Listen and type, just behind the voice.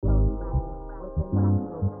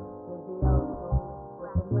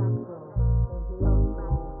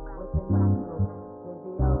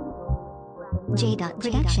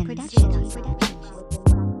Productions.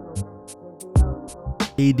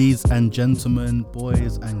 Ladies and gentlemen,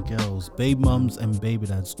 boys and girls, babe mums and baby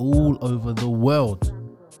dads all over the world,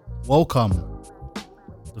 welcome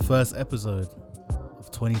to the first episode of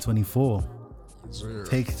 2024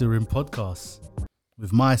 Take the Rim podcast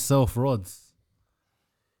with myself, Rods,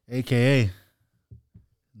 aka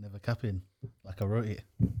Never Capping, like I wrote it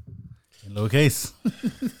in lowercase.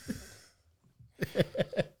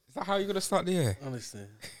 Is that how you're gonna start the year? Honestly.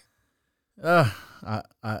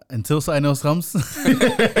 Until something else comes,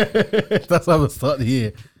 that's how we start the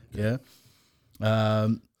year. Yeah.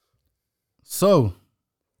 So,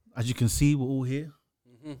 as you can see, we're all here.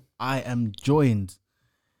 Mm-hmm. I am joined.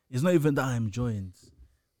 It's not even that I am joined.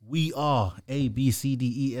 We are A, B, C,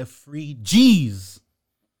 D, E, F, 3 G's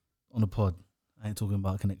on the pod. I ain't talking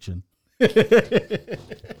about connection.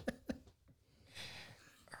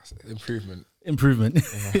 Improvement.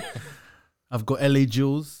 Yeah. I've got LA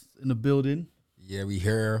Jules in the building. Yeah, we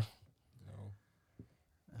here.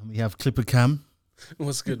 And we have Clipper Cam.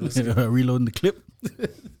 What's good? Reloading the clip.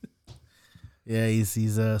 Yeah,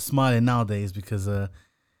 he's smiling nowadays because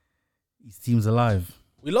his team's alive.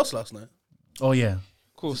 We lost last night. Oh, yeah.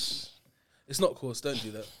 Of course. It's not course. Don't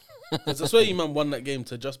do that. 'Cause I swear you man won that game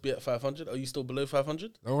to just be at 500. Are you still below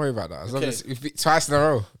 500? Don't worry about that. As long as if twice in a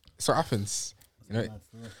row, that's what happens.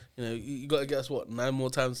 You got to get us 9 more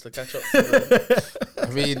times to catch up. I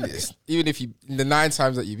mean, even if the 9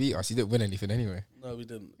 times that you beat us, you didn't win anything anyway. No, we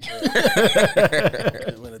didn't.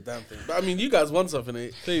 Didn't win a damn thing. But I mean, you guys won something.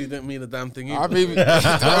 It clearly didn't mean a damn thing either. I mean,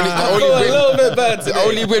 the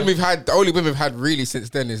only win we've had really since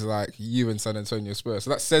then is like you and San Antonio Spurs. So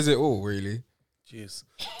that says it all, really. Jeez.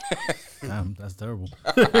 Damn, that's terrible.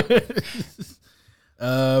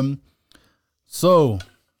 So,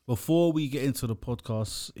 before we get into the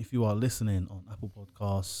podcast, if you are listening on Apple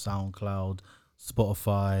Podcasts, SoundCloud,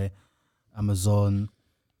 Spotify, Amazon,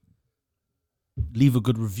 leave a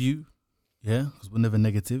good review, yeah, because we're never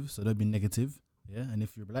negative, so don't be negative, yeah, and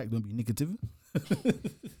if you're black, don't be negative.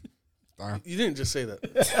 You didn't just say that.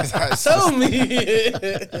 Tell me.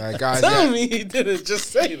 Guys, Tell me you didn't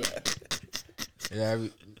just say that. Yeah.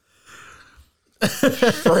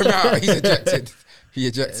 Throw him out. He's ejected. He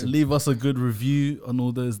ejected. Leave us a good review on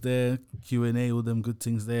all those there, Q&A, all them good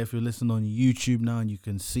things there. If you're listening on YouTube now and you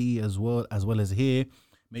can see as well as hear,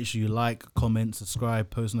 make sure you like, comment, subscribe,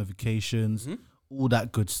 post notifications, all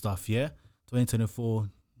that good stuff, yeah? 2024,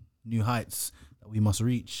 new heights that we must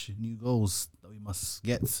reach, new goals that we must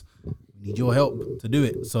get. We need your help to do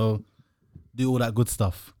it. So do all that good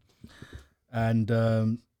stuff. And,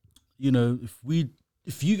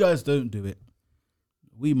 if you guys don't do it,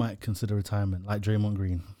 we might consider retirement like Draymond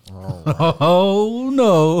Green. Oh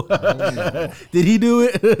no. Did he do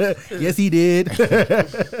it? Yes, he did.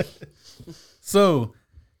 So,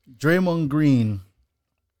 Draymond Green,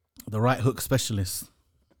 the right hook specialist.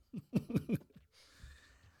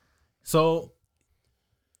 So,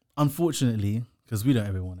 unfortunately, because we don't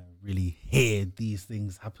ever want to really hear these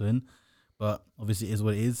things happen, but obviously it is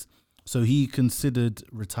what it is. So he considered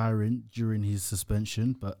retiring during his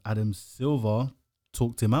suspension, but Adam Silver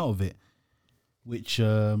talked him out of it, which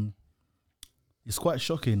is quite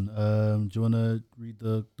shocking. Do you want to read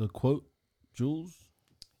the quote, Jules?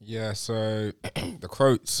 Yeah, so the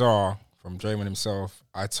quotes are from Draymond himself.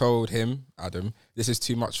 I told him, Adam, this is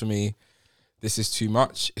too much for me. This is too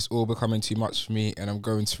much. It's all becoming too much for me, and I'm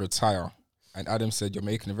going to retire. And Adam said, you're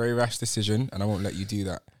making a very rash decision, and I won't let you do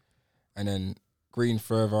that. And then Green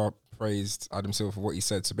further praised Adam Silver for what he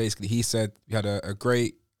said. So basically, he said, we had a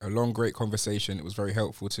long, great conversation. It was very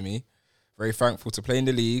helpful to me. Very thankful to play in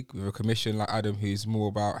the league with a commission like Adam, who's more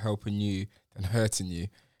about helping you than hurting you,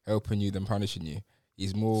 helping you than punishing you.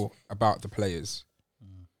 He's more about the players.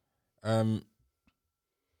 Draymond.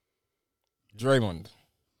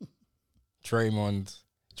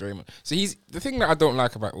 So the thing that I don't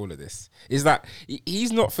like about all of this is that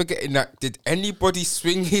he's not forgetting that did anybody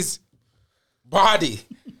swing his body?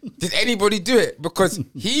 Did anybody do it? Because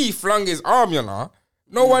he flung his arm, No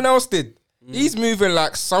one else did. He's moving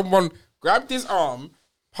like someone grabbed his arm,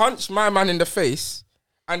 punched my man in the face,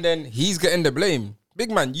 and then he's getting the blame.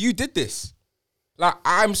 Big man, you did this. Like,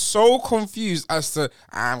 I'm so confused as to,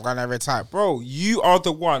 I'm going to retire. Bro, you are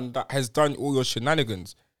the one that has done all your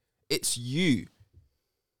shenanigans. It's you.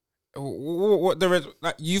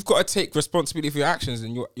 You've got to take responsibility for your actions,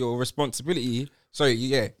 and your responsibility. Sorry,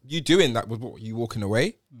 yeah, you doing that was what, you walking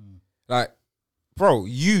away? Like, bro,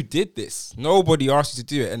 you did this. Nobody asked you to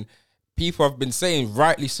do it. And people have been saying,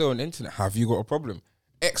 rightly so on the internet, have you got a problem?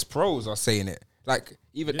 Ex-pros are saying it. Like,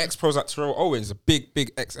 even ex-pros like Terrell Owens, a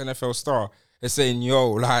big ex-NFL star, is saying,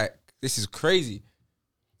 yo, like, This is crazy.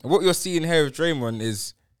 And what you're seeing here with Draymond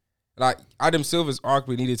is, like, Adam Silver's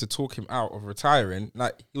arguably needed to talk him out of retiring.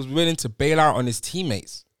 Like, he was willing to bail out on his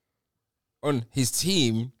teammates. On his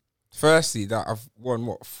team, firstly, that I've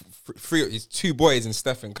won, three, his two boys in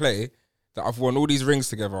Steph and Clay, that I've won all these rings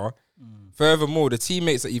together. Furthermore, the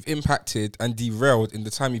teammates that you've impacted and derailed in the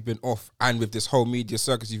time you've been off and with this whole media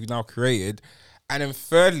circus you've now created. And then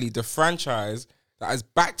thirdly, the franchise that has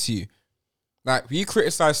backed you. Like, you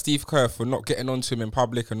criticize Steve Kerr for not getting onto him in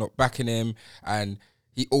public and not backing him, and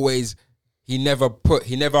he never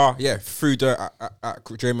threw dirt at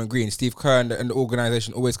Draymond Green. Steve Kerr and the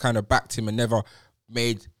organization always kind of backed him and never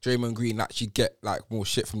made Draymond Green actually get like more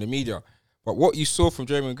shit from the media. But what you saw from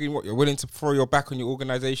Draymond Green, what you're willing to throw your back on your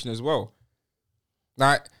organization as well.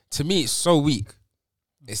 Like, to me, it's so weak.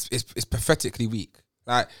 It's pathetically weak.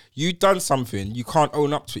 Like, you done something, you can't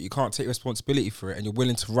own up to it, you can't take responsibility for it, and you're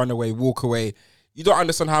willing to run away, walk away. You don't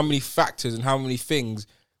understand how many factors and how many things,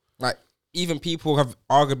 like, even people have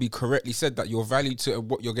arguably correctly said that your value to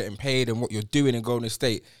what you're getting paid and what you're doing in Golden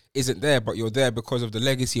State isn't there, but you're there because of the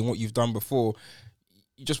legacy and what you've done before.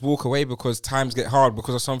 You just walk away because times get hard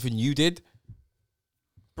because of something you did.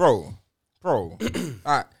 Bro,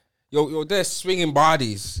 like, you're there swinging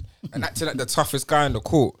bodies and acting like the toughest guy in the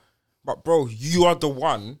court. But, bro, you are the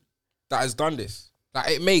one that has done this. Like,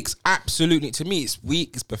 it makes absolutely, to me, it's weak,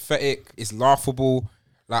 it's pathetic, it's laughable.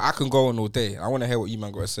 Like, I can go on all day. I want to hear what you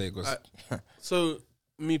man got to say. So,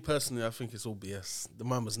 me personally, I think it's all BS. The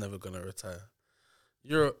man was never going to retire.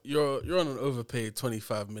 You're on an overpaid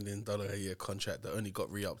 $25 million a year contract that only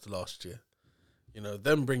got re-upped last year. You know,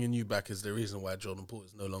 them bringing you back is the reason why Jordan Poole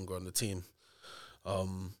is no longer on the team.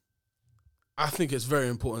 I think it's very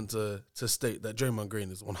important to state that Draymond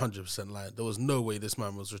Green is 100% lying. There was no way this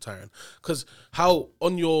man was retiring. Because how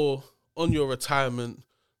on your retirement,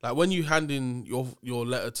 like when you hand in your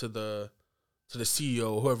letter to the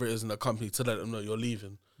CEO or whoever it is in the company to let them know you're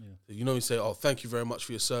leaving, you know, you say, "Oh, thank you very much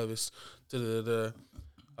for your service.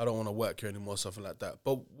 I don't want to work here anymore," something like that.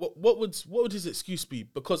 But what would his excuse be?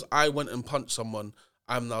 Because I went and punched someone,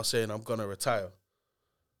 I'm now saying I'm gonna retire.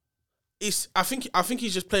 I think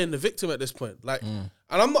he's just playing the victim at this point. Like, and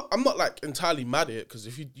I'm not like entirely mad at it, because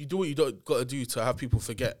if you do what you don't got to do to have people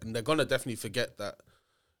forget, and they're gonna definitely forget that,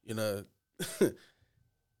 you know,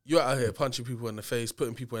 you're out here punching people in the face,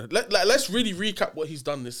 putting people in. Let's really recap what he's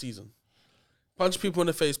done this season. Punch people in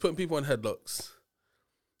the face, putting people in headlocks.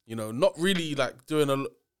 You know, not really like doing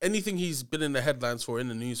anything he's been in the headlines for, in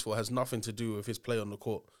the news for, has nothing to do with his play on the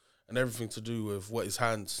court, and everything to do with what his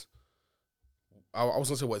hands. I was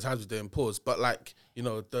gonna say what his hands were doing, pause, but like, you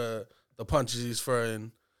know, the punches he's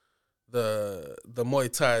throwing, the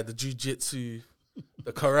Muay Thai, the Jiu-Jitsu,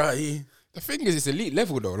 the karate. The thing is, it's elite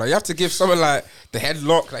level though. Like, you have to give someone like the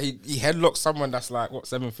headlock. Like, he headlocks someone that's like, what,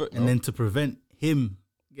 7 foot now? And then to prevent him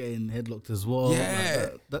getting headlocked as well, yeah,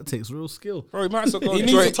 like that takes real skill. Bro, he might as well go. He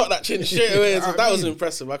needs to tuck that chin straight away. So that was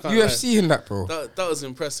impressive. I can't UFC in that, bro. That was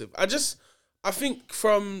impressive. I think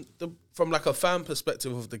from like a fan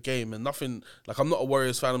perspective of the game, and nothing, like, I'm not a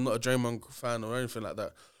Warriors fan, I'm not a Draymond fan or anything like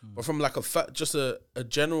that. But from like just a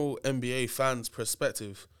general NBA fan's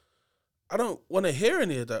perspective, I don't want to hear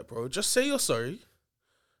any of that, bro. Just say you're sorry,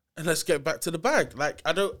 and let's get back to the bag. Like,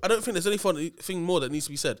 I don't think there's anything more that needs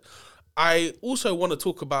to be said. I also want to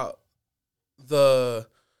talk about the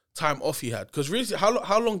time off he had, because really,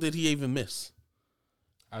 how long did he even miss?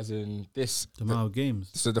 As in this, The amount of games.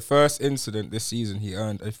 So the first incident this season, he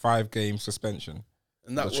earned a 5-game suspension.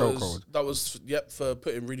 And that was for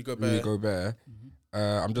putting Rudy Gobert.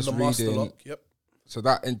 I'm just reading. Master lock, yep. So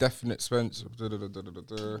that indefinite suspension.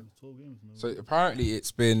 So apparently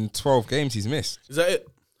it's been 12 games he's missed. Is that it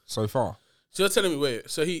so far? So you're telling me, wait?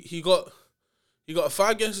 So he got a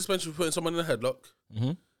 5-game suspension for putting someone in a headlock,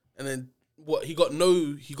 and then what? He got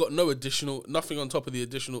no additional, nothing on top of the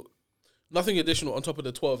additional. Nothing additional on top of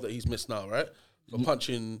the 12 that he's missed now, right? For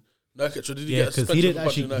punching Nurkic. Or did he get a suspension for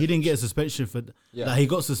punching Nurkic? He didn't get a suspension for... Like, he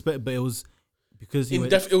got suspended, but it was because it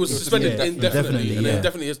was suspended indefinitely. And yeah.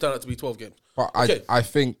 indefinitely has turned out to be 12 games. But I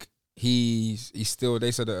think he's still...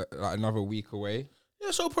 They said like another week away.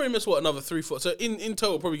 Yeah, so he'll probably miss, another 3-4. So in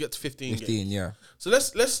total, probably get to 15 games. 15, yeah. So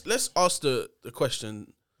let's ask the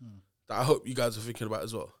question that I hope you guys are thinking about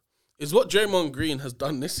as well. Is what Draymond Green has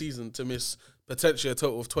done this season to miss potentially a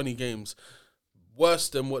total of 20 games worse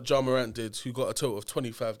than what Ja Morant did, who got a total of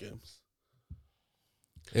 25 games?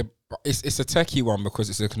 It's a techie one because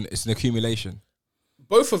it's an accumulation.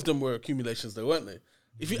 Both of them were accumulations though, weren't they?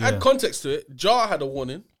 If you add context to it, Ja had a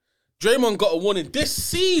warning. Draymond got a warning this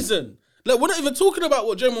season. Like, we're not even talking about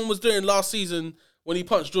what Draymond was doing last season when he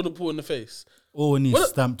punched Jordan Poole in the face. Or when he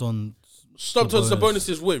stamped on stomped on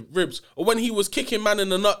Sabonis' ribs, or when he was kicking man in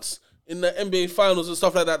the nuts in the NBA Finals and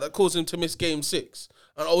stuff like that caused him to miss Game 6,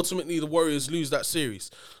 and ultimately the Warriors lose that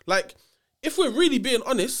series. Like, if we're really being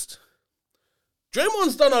honest,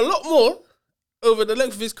 Draymond's done a lot more over the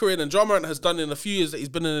length of his career than Ja Morant has done in a few years that he's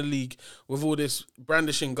been in the league with all this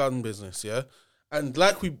brandishing gun business, yeah? And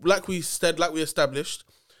like we established,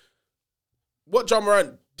 what Ja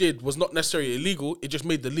Morant did was not necessarily illegal, it just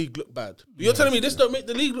made the league look bad. But you're telling me this don't make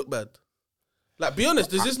the league look bad? Like, be honest,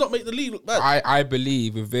 does this not make the league look bad? I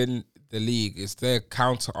believe within the league, is their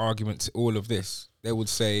counter argument to all of this. They would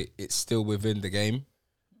say it's still within the game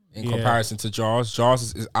in comparison to Jaws.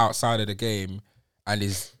 Jaws is outside of the game and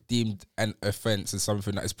is deemed an offense as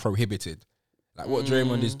something that is prohibited. Like what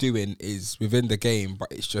Draymond is doing is within the game, but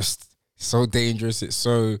it's just so dangerous. It's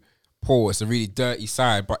so poor. It's a really dirty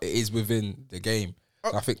side, but it is within the game.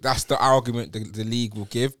 So I think that's the argument the league will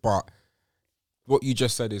give. But what you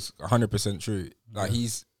just said is 100% true. Like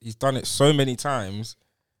he's done it so many times.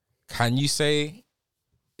 Can you say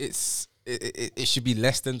it should be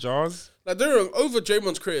less than Jaws? Like, don't get me wrong, over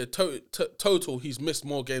Draymond's career total, he's missed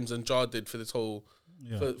more games than Ja did for this whole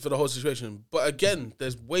for the whole situation. But again,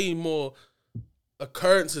 there's way more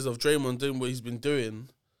occurrences of Draymond doing what he's been doing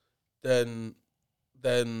than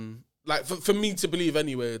like for me to believe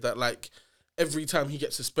anyway that like every time he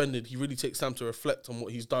gets suspended, he really takes time to reflect on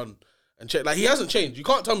what he's done and check. Like, he hasn't changed. You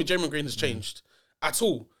can't tell me Draymond Green has changed at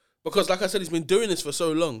all. Because, like I said, he's been doing this for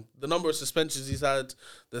so long. The number of suspensions he's had,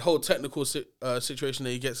 the whole technical situation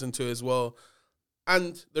that he gets into as well.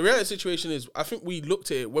 And the reality situation is, I think we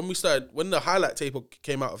looked at it when the highlight tape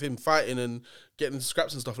came out of him fighting and getting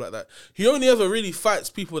scraps and stuff like that. He only ever really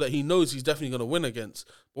fights people that he knows he's definitely going to win against.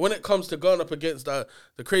 But when it comes to going up against the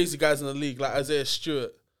crazy guys in the league, like Isaiah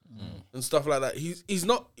Stewart and stuff like that, he's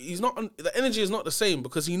not, the energy is not the same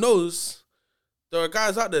because he knows there are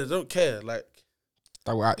guys out there that don't care. Like,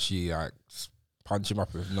 that will actually like punch him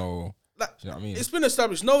up with no. Like, you know what I mean? It's been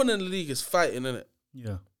established. No one in the league is fighting, innit?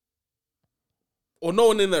 Yeah. Or no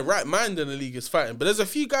one in the right mind in the league is fighting. But there's a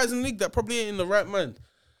few guys in the league that probably ain't in the right mind.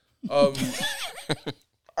 I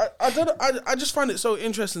just find it so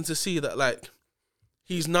interesting to see that like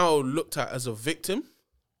he's now looked at as a victim,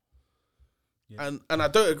 and I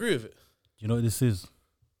don't agree with it. You know what this is?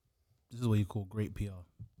 This is what you call great PR.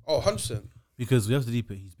 Oh, 100%. Because we have to deep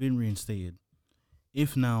it. He's been reinstated.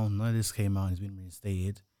 If now none of this came out and he's been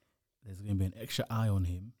reinstated, there's going to be an extra eye on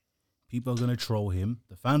him. People are going to troll him.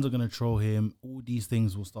 The fans are going to troll him. All these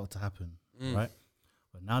things will start to happen, right?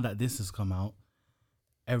 But now that this has come out,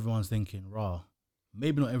 everyone's thinking, raw.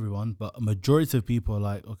 Maybe not everyone, but a majority of people are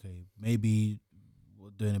like, okay, maybe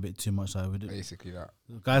we're doing a bit too much. Like, basically that.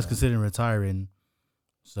 The guy's considering retiring,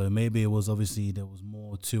 so maybe it was obviously there was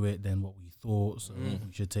more to it than what we thought, so we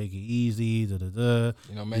should take it easy, You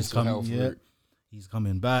know, mental health route. He's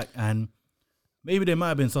coming back, and maybe there might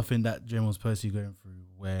have been something that Jim was personally going through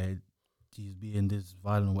where he's being this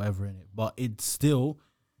violent or whatever in it. But it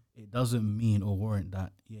doesn't mean or warrant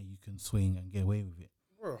that, you can swing and get away with it.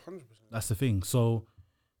 Bro, 100%. That's the thing. So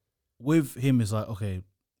with him, it's like, okay,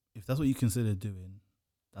 if that's what you consider doing,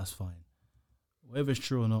 that's fine. Whether it's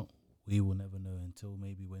true or not, we will never know until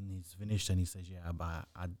maybe when he's finished and he says, I bought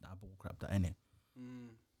crap that in it.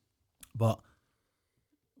 But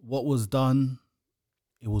what was done,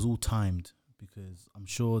 it was all timed, because I'm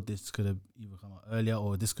sure this could have either come out earlier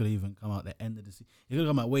or this could have even come out at the end of the season. It could have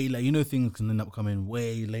come out way later. You know, things can end up coming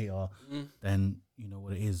way later than you know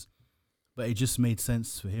what it is. But it just made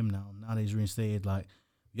sense for him now. Now that he's reinstated, like,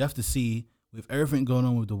 you have to see with everything going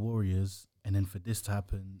on with the Warriors, and then for this to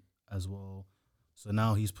happen as well. So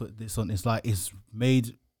now he's put this on. It's like it's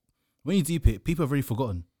made, when you deep it, people have already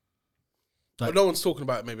forgotten. Like, no one's talking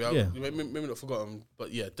about it. Maybe maybe not forgotten,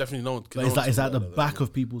 but yeah, definitely no one. But it's at the back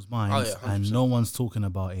of people's minds, and no one's talking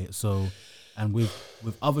about it. So, and with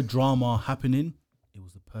other drama happening, it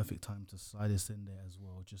was the perfect time to slide this in there as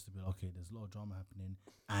well, just to be like, okay, there's a lot of drama happening,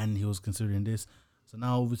 and he was considering this. So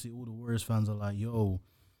now, obviously, all the Warriors fans are like, yo,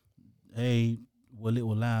 hey, we're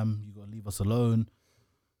little lamb, you gotta leave us alone.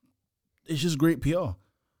 It's just great PR,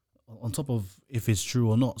 on top of if it's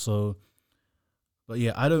true or not. So. But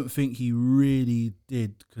yeah, I don't think he really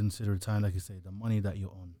did consider time, like you say, the money that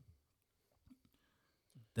you're on.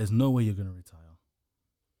 There's no way you're going to retire.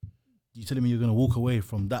 You telling me you're going to walk away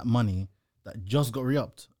from that money that just got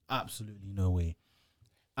re-upped? Absolutely no way.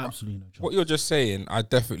 Absolutely no chance. What you're just saying, I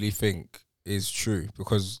definitely think is true,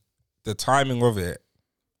 because the timing of it,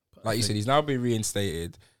 like you said, he's now been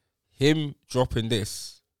reinstated. Him dropping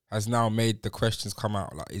this has now made the questions come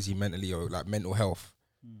out, like, is he mentally or like mental health?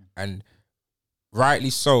 And rightly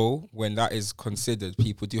so, when that is considered,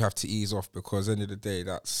 people do have to ease off, because at the end of the day,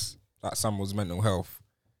 that's like someone's mental health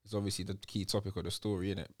is obviously the key topic of the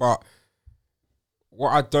story, innit? But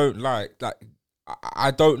what I don't like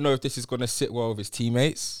I don't know if this is gonna sit well with his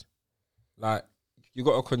teammates. Like, you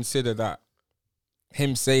got to consider that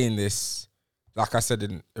him saying this, like I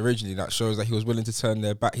said originally, that shows that he was willing to turn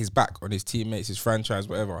his back on his teammates, his franchise,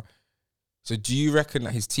 whatever. So do you reckon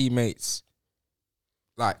that his teammates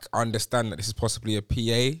like understand that this is possibly a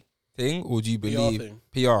PA thing, or do you believe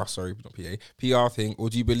PR thing, or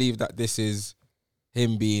do you believe that this is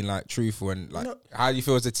him being like truthful and like how do you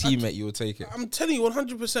feel as a teammate you would take it? I'm telling you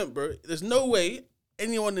 100%, bro. There's no way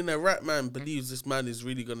anyone in their right mind believes this man is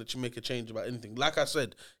really going to make a change about anything. Like I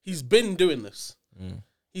said, he's been doing this.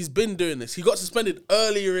 He's been doing this. He got suspended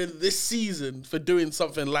earlier in this season for doing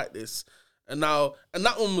something like this. And that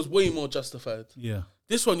one was way more justified. Yeah.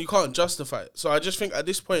 This one, you can't justify it. So I just think at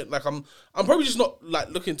this point, like, I'm probably just not, like,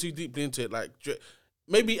 looking too deeply into it. Like,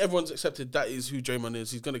 maybe everyone's accepted that is who Draymond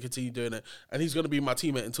is. He's going to continue doing it. And he's going to be my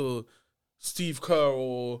teammate until Steve Kerr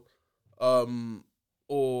or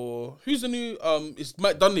who's the new, it's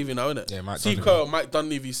Mike Dunleavy now, isn't it? Yeah, Mike Steve Dunleavy. Kerr or Mike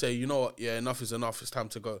Dunleavy say, you know what, yeah, enough is enough. It's time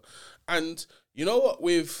to go. And you know what,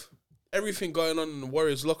 with everything going on in the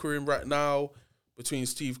Warriors locker room right now, between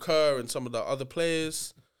Steve Kerr and some of the other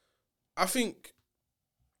players, I think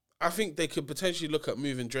they could potentially look at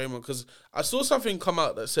moving Draymond, because I saw something come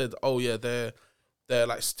out that said, oh yeah, they're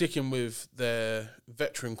like sticking with their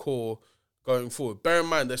veteran core going forward. Bear in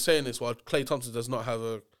mind, they're saying this while Klay Thompson does not have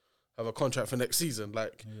a contract for next season.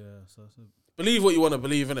 Like, believe what you want to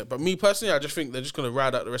believe in it. But me personally, I just think they're just going to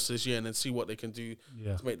ride out the rest of this year and then see what they can do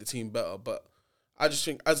to make the team better. But I just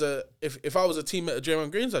think if I was a teammate of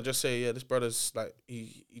Draymond Green's, I'd just say, yeah, this brother's like,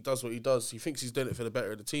 he does what he does. He thinks he's doing it for the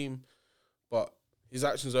better of the team, but his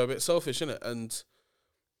actions are a bit selfish, innit? And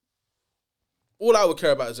all I would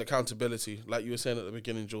care about is accountability. Like you were saying at the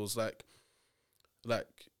beginning, Jules, like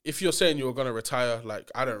if you're saying you're going to retire, like,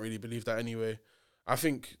 I don't really believe that anyway. I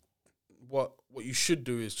think what you should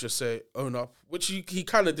do is just say, own up, which he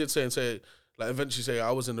kind of did say, like, eventually say,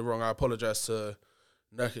 I was in the wrong, I apologize to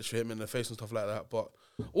Nurkic for him in the face and stuff like that. But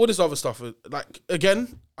all this other stuff, like,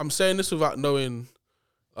 again, I'm saying this without knowing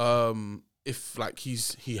if, like,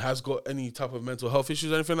 he has got any type of mental health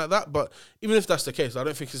issues or anything like that. But even if that's the case, I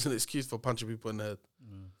don't think it's an excuse for punching people in the head.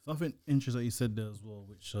 Something interesting that you said there as well,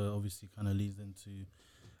 which obviously kind of leads into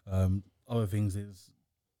other things, is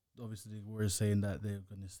obviously the Warriors saying that they're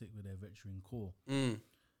going to stick with their veteran core.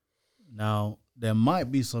 Now, there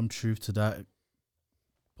might be some truth to that,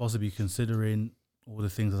 possibly considering all the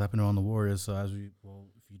things that's happening around the Warriors. So if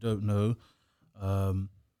you don't know,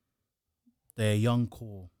 their young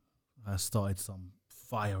core has started some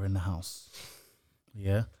fire in the house.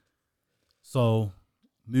 Yeah. So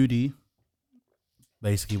Moody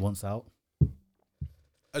basically wants out.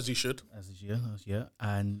 As he should.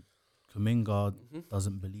 And Kuminga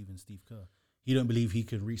doesn't believe in Steve Kerr. He don't believe he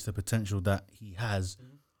could reach the potential that he has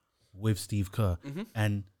with Steve Kerr.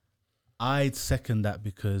 And I'd second that,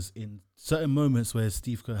 because in certain moments where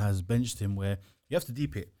Steve Kerr has benched him, where you have to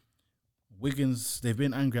deep it, Wiggins, they've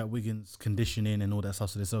been angry at Wiggins' conditioning and all that stuff.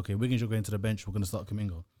 So they say, okay, Wiggins, you're going to the bench. We're going to start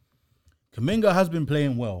Kuminga. Kuminga has been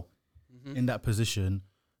playing well in that position.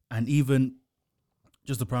 And even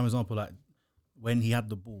just a prime example, like when he had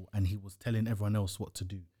the ball and he was telling everyone else what to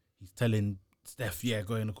do. He's telling Steph, yeah,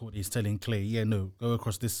 go in the court. He's telling Klay, yeah, no, go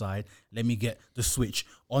across this side. Let me get the switch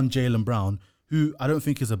on Jaylen Brown, who I don't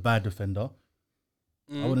think is a bad defender.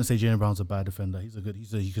 I wouldn't say Jaylen Brown's a bad defender. He's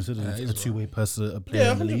considered a two-way person, a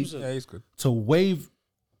player in the league. Yeah, he's good. To wave,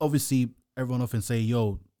 obviously, everyone off and say,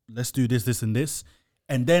 yo, let's do this, this, and this,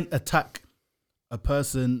 and then attack a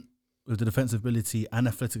person with the defensive ability and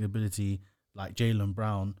athletic ability like Jaylen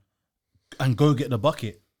Brown and go get the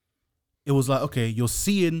bucket. It was like, okay, you're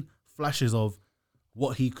seeing flashes of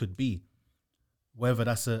what he could be. Whether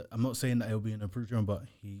that's I'm not saying that he'll be an improved run, but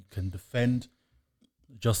he can defend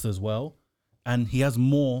just as well. And he has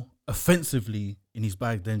more offensively in his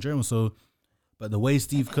bag than Draymond. So, but the way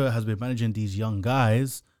Steve Kerr has been managing these young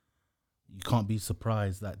guys, you can't be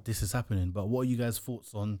surprised that this is happening. But what are you guys'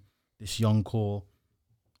 thoughts on this young core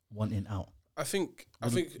wanting out? I think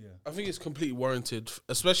it's completely warranted,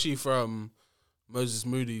 especially from Moses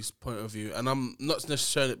Moody's point of view. And I'm not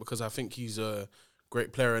necessarily because I think he's a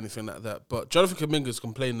great player or anything like that. But Jonathan Kuminga's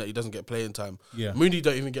complaining that he doesn't get playing time. Yeah. Moody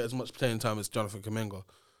don't even get as much playing time as Jonathan Kuminga.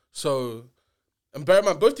 So, and bear in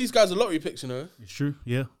mind, both these guys are lottery picks, you know? It's true,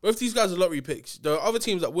 yeah. Both these guys are lottery picks. There are other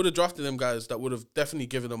teams that would have drafted them guys that would have definitely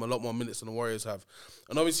given them a lot more minutes than the Warriors have.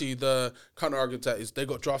 And obviously, the counter-argument to that is they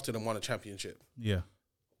got drafted and won a championship. Yeah.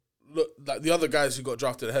 Look, like the other guys who got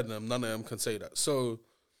drafted ahead of them, none of them can say that. So,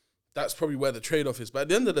 that's probably where the trade-off is. But at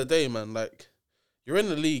the end of the day, man, like, you're in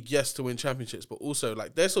the league, yes, to win championships, but also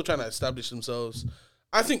like they're still trying to establish themselves.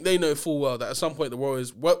 I think they know full well that at some point the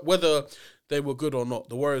Warriors, whether they were good or not,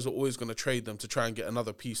 the Warriors are always going to trade them to try and get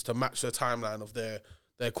another piece to match the timeline of their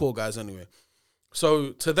core guys anyway.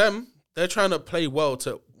 So to them, they're trying to play well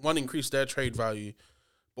to increase their trade value,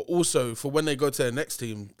 but also for when they go to their next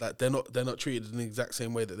team, that they're not treated in the exact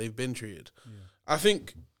same way that they've been treated. Yeah. I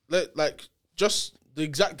think like just the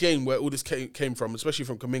exact game where all this came from, especially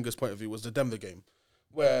from Kuminga's point of view, was the Denver game,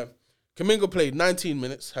 where Kuminga played 19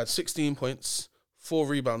 minutes, had 16 points, 4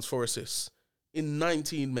 rebounds, 4 assists in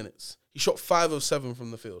 19 minutes. He shot 5 of 7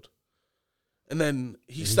 from the field. And then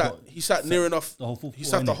he sat near enough. He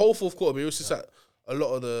sat the whole fourth quarter, but he also sat a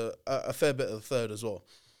lot of a fair bit of the third as well.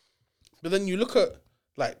 But then you look at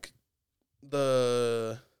like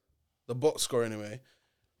the box score anyway.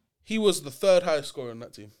 He was the third highest scorer on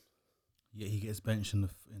that team. Yeah, he gets benched in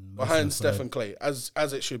behind Steph and Clay, as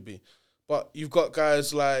it should be. But you've got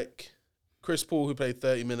guys like Chris Paul who played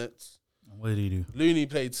 30 minutes. What did he do? Looney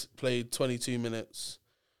played 22 minutes.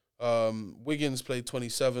 Wiggins played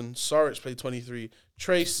 27. Saric played 23.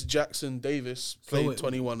 Trace Jackson Davis played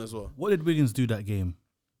 21 as well. What did Wiggins do that game?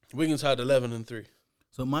 Wiggins had 11 and 3.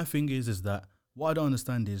 So my thing is that what I don't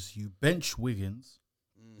understand is you bench Wiggins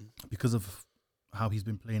because of how he's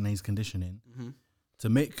been playing and his conditioning to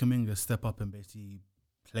make Kuminga step up and basically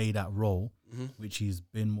play that role, which he's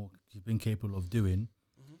been capable of doing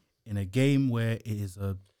in a game where it is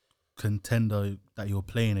a contender that you're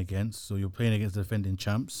playing against. So you're playing against the defending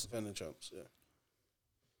champs. Yeah.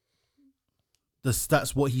 The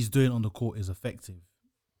stats, what he's doing on the court is effective,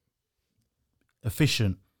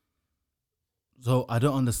 efficient. So I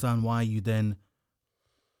don't understand why you then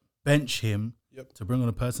bench him to bring on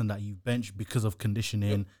a person that you bench because of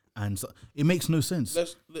conditioning, and so it makes no sense.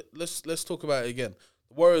 Let's talk about it again.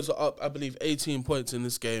 The Warriors are up, I believe, 18 points in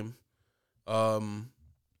this game.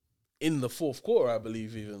 In the fourth quarter, I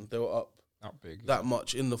believe even they were up that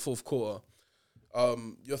much in the fourth quarter.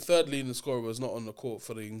 Your third leading scorer was not on the court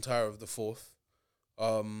for the entire of the fourth.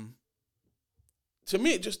 To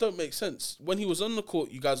me, it just don't make sense. When he was on the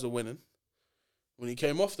court, you guys were winning. When he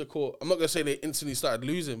came off the court, I'm not going to say they instantly started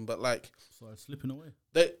losing, but like... Started slipping away.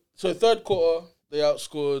 So third quarter, they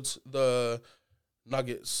outscored the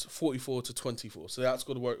Nuggets 44-24. So they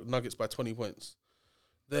outscored the Nuggets by 20 points.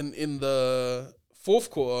 Then in the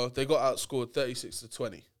fourth quarter, they got outscored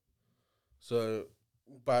 36-20. So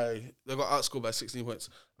they got outscored by 16 points.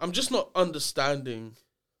 I'm just not understanding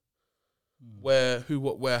where, who,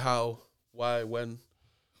 what, where, how, why, when.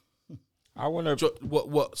 I want to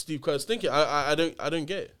what Steve Kerr's thinking. I don't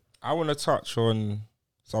get it. I want to touch on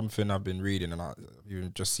something I've been reading and I've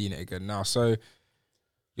even just seen it again now. So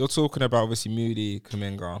you're talking about obviously Moody,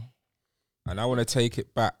 Kuminga, and I want to take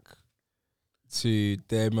it back to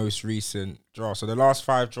their most recent draft. So the last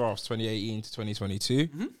 5 drafts, 2018 to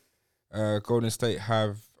 2022, Golden State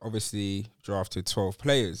have obviously drafted 12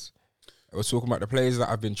 players. We're talking about the players that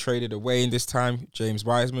have been traded away in this time. James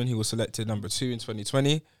Wiseman, he was selected number 2 in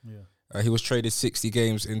 2020. Yeah. He was traded 60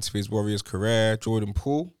 games into his Warriors career. Jordan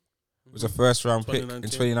Poole was a first-round pick in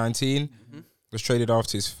 2019. Was traded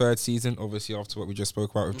after his 3rd season, obviously after what we just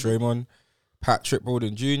spoke about with Draymond. Patrick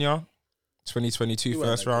Baldwin Jr., 2022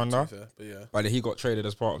 first-rounder. But he got traded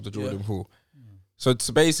as part of the Jordan Poole. So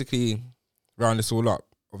to basically round this all up,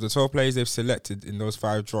 of the 12 players they've selected in those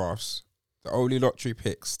 5 drafts, the only lottery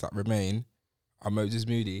picks that remain are Moses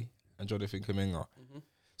Moody and Jonathan Kuminga.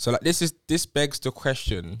 So like this begs the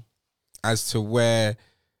question as to where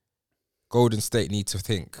Golden State need to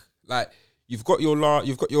think. Like you've got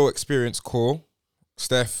your experienced core,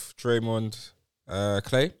 Steph, Draymond,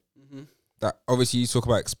 Clay. That obviously you talk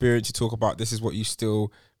about experience, you talk about this is what you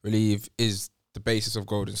still believe is the basis of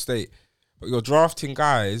Golden State. But you're drafting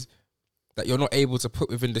guys that you're not able to put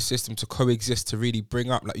within the system to coexist to really bring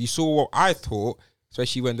up. Like you saw what I thought,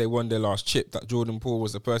 especially when they won their last chip, that Jordan Poole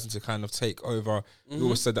was the person to kind of take over. You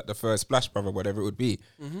always said that the first splash brother, whatever it would be.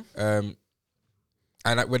 And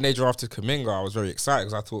when they drafted Kuminga, I was very excited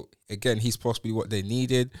because I thought, again, he's possibly what they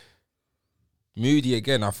needed. Moody,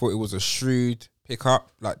 again, I thought it was a shrewd pickup.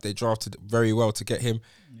 Like they drafted very well to get him.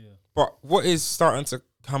 Yeah. But what is starting to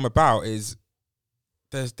come about is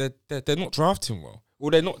they're not drafting well. Well,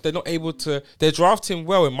 they're not able to. They're drafting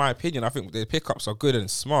well, in my opinion. I think their pickups are good and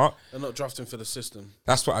smart. They're not drafting for the system.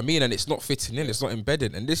 That's what I mean, and it's not fitting in. It's not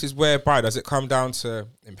embedded, and this is whereby does it come down to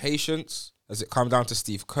impatience? Does it come down to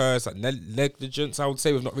Steve Kerr's like negligence? I would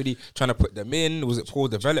say with not really trying to put them in. Was it poor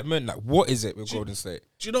development? Like what is it with Golden State?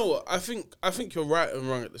 Do you know what? I think you're right and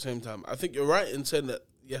wrong at the same time. I think you're right in saying that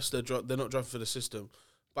yes, they're not drafting for the system,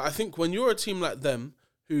 but I think when you're a team like them,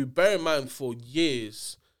 who bear in mind for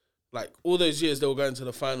years. like all those years they were going to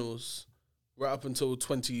the finals, right up until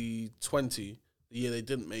 2020, the year they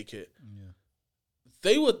didn't make it. Yeah.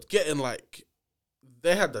 They were getting like,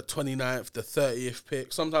 they had the 29th, the 30th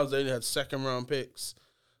pick. Sometimes they only had second round picks,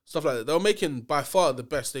 stuff like that. They were making by far the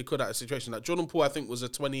best they could out of a situation. Like Jordan Poole, I think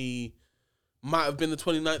might have been the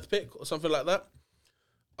 29th pick or something like that.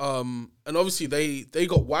 And obviously they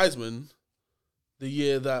got Wiseman the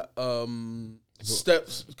year that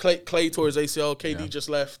Clay tore his ACL, KD just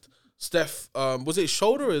left. Steph, was it his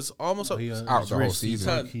shoulder or his arm or something? Out the whole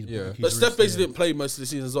season. But Steph basically didn't play most of the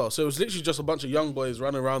season as well. So it was literally just a bunch of young boys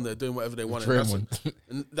running around there doing whatever they wanted.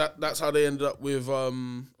 And that's how they ended up with,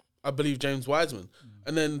 I believe, James Wiseman.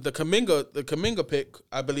 And then the Kuminga pick,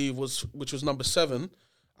 I believe, which was number 7.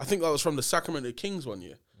 I think that was from the Sacramento Kings one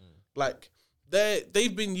year. Like,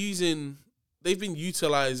 they've been utilizing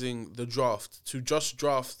the draft to just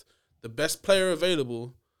draft the best player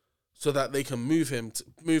available so that they can move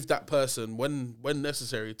that person when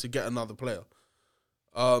necessary to get another player.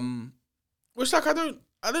 Which like I don't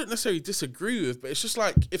necessarily disagree with, but it's just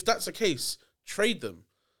like, if that's the case, trade them.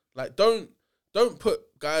 Like don't put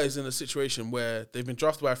guys in a situation where they've been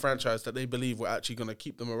drafted by a franchise that they believe we're actually going to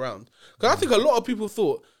keep them around. Because I think a lot of people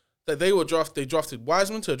thought that they drafted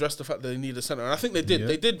Wiseman to address the fact that they need a center, and I think they did. Yeah.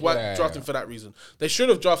 They did draft him for that reason. They should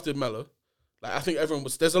have drafted Melo. Like I think everyone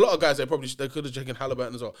was. There's a lot of guys they could have taken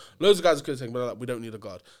Halliburton as well. Loads of guys could have taken, but like, we don't need a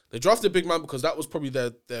guard. They drafted big man because that was probably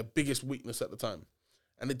their biggest weakness at the time,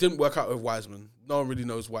 and it didn't work out with Wiseman. No one really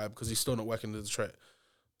knows why, because he's still not working in Detroit.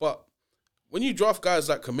 But when you draft guys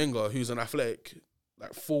like Kuminga, who's an athletic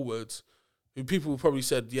like forward, who people probably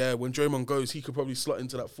said, yeah, when Draymond goes, he could probably slot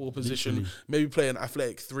into that 4 position, literally. Maybe play an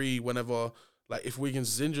athletic 3 whenever, like if Wiggins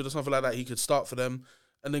is injured or something like that, he could start for them.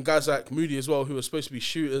 And then guys like Moody as well, who are supposed to be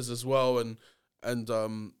shooters as well, and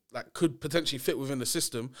like could potentially fit within the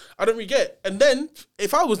system. I don't really get it. And then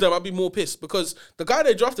if I was them, I'd be more pissed because the guy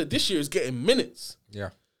they drafted this year is getting minutes. Yeah.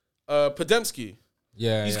 Podemski.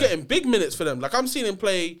 Yeah. He's getting big minutes for them. Like I'm seeing him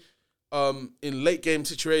play in late game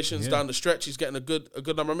situations down the stretch. He's getting a good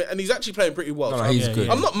number of minutes, and he's actually playing pretty well. No, he's good.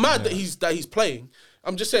 I'm not mad that he's playing.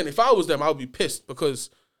 I'm just saying if I was them, I would be pissed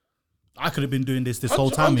because I could have been doing this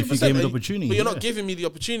whole time if you gave me the opportunity. But you're not giving me the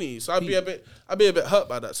opportunity, so I'd be a bit hurt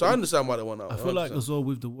by that. So I understand why they want out. I feel like as well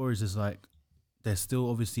with the Warriors, it's like they're still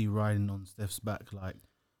obviously riding on Steph's back. Like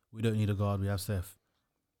we don't need a guard, we have Steph.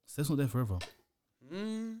 Steph's not there forever.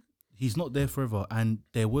 He's not there forever, and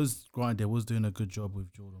there was doing a good job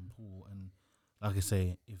with Jordan Poole, and like I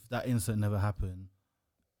say, if that incident never happened,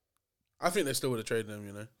 I think they still would have traded him.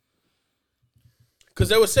 You know. Because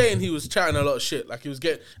they were saying he was chatting a lot of shit, like he was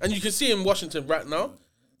getting, and you can see him in Washington right now,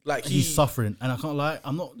 like he's suffering, and I can't lie.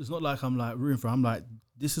 It's not like I'm like rooting for him. I'm like,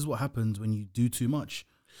 this is what happens when you do too much.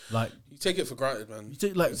 Like you take it for granted, man. You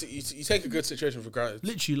take a good situation for granted.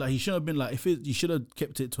 Literally, like he should have been like, you should have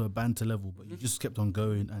kept it to a banter level, but you just kept on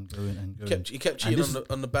going and going and going. He kept cheating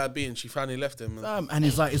on the bad bee, and she finally left him. And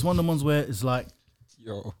it's like it's one of the ones where it's like,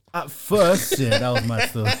 yo, at first, yeah, that was my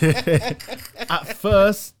stuff. At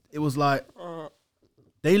first, it was like.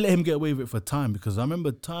 They let him get away with it for time, because I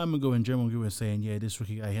remember time ago when Jeremy was saying, yeah, this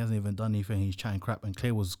rookie guy, he hasn't even done anything, he's chatting crap, and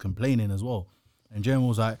Clay was complaining as well. And Jeremy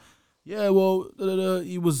was like, yeah, well,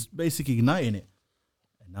 he was basically igniting it.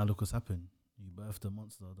 And now look what's happened. He birthed the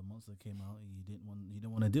monster came out, he didn't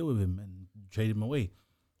want to deal with him and traded him away.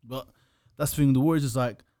 But that's the thing, the Warriors is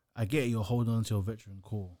like, I get it, you're holding on to your veteran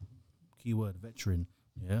core. Keyword, veteran,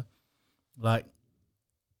 yeah? Like,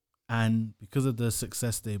 and because of the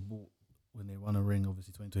success they brought, when they run a ring,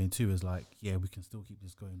 obviously 2022 is like, yeah, we can still keep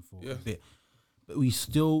this going for a bit. But we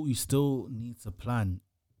still need to plan.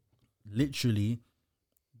 Literally,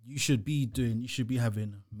 you should be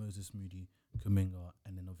having Moses Moody, Kuminga,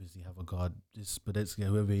 and then obviously have a guard, this Podetsky,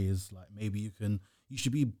 whoever he is, like maybe you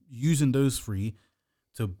should be using those 3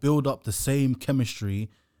 to build up the same chemistry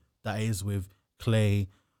that is with Clay,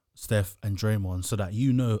 Steph, and Draymond, so that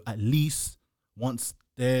at least once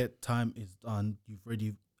their time is done, you've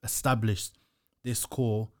already established this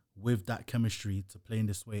core with that chemistry to play in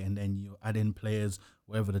this way, and then you add in players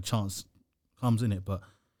wherever the chance comes in it. But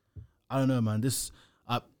I don't know, man.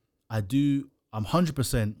 I'm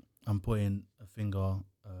 100%. I'm pointing a finger,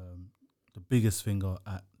 the biggest finger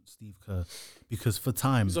at Steve Kerr, because for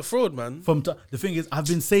time, he's a fraud, man. The thing is, I've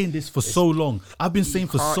been saying this for so long.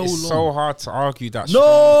 It's so hard to argue that.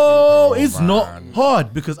 No, it's not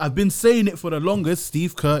hard, because I've been saying it for the longest.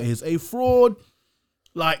 Steve Kerr is a fraud.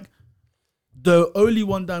 Like, the only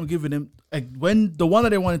one that I'm giving him, when the one that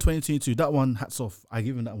they won in 2022, that one, hats off. I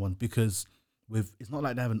give him that one, because it's not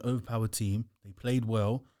like they have an overpowered team. They played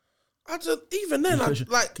well. Even then,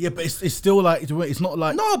 like yeah, but it's still like it's not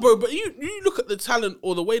like no, bro. But you look at the talent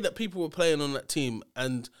or the way that people were playing on that team,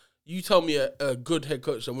 and you tell me a good head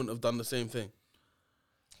coach that wouldn't have done the same thing.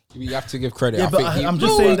 You have to give credit. Yeah, but I'm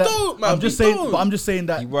just saying that. Man, I'm just saying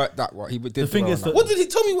that he worked that well. He did. The thing well is on that- What did he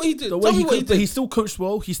tell me? What he did? the Tell way me what he but he did. still coached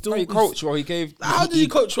well. He still He coached well. He gave. How did he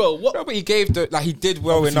coach well? What? No, but he gave he did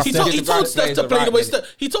well enough. He to told, give he the told right Steph players to the play the right way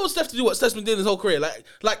minute. He told Steph to do what Steph's been doing his whole career.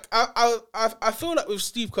 I feel like with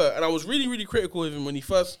Steve Kerr, and I was really, really critical of him when he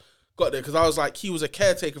first got there because I was like, he was a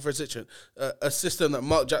caretaker for a system that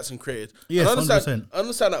Mark Jackson created. Yes, And 100%. I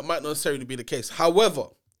understand that might not necessarily be the case.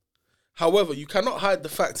 However, you cannot hide the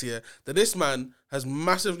fact here that this man has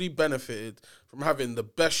massively benefited from having the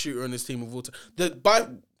best shooter in his team of all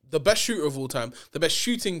time. The best shooter of all time, the best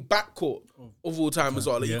shooting backcourt of all time as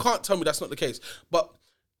well. Like, Yeah. you can't tell me that's not the case. But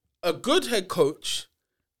a good head coach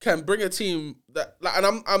can bring a team that, like,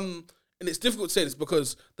 and and it's difficult to say this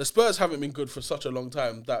because the Spurs haven't been good for such a long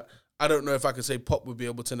time that I don't know if I could say Pop would be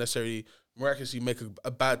able to necessarily miraculously make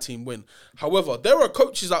a bad team win. However, there are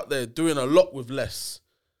coaches out there doing a lot with less.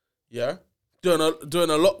 Yeah, doing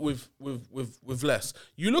a lot with less.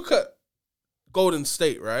 You look at Golden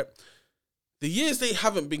State, right? The years they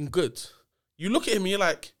haven't been good. You look at him and you're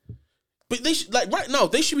like, but they right now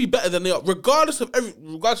they should be better than they are, regardless of the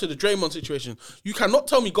Draymond situation. You cannot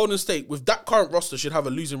tell me Golden State with that current roster should have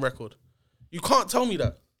a losing record. You can't tell me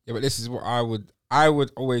that. Yeah, but this is what I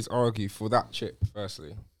would always argue for that chip.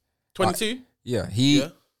 Firstly, 22. Yeah,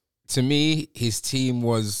 to me, his team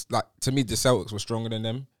was like, to me, the Celtics were stronger than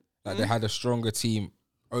them. Like they had a stronger team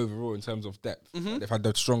overall in terms of depth. Like, they've had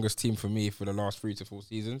the strongest team for me for the last 3 to 4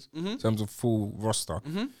 seasons in terms of full roster.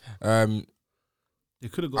 They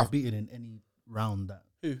could have got beaten in any round that.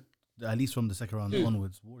 Who? At least from the second round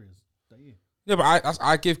onwards, Warriors. That year. Yeah, but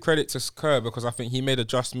I give credit to Kerr because I think he made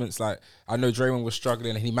adjustments. Like, I know Draymond was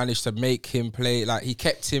struggling and he managed to make him play. Like, he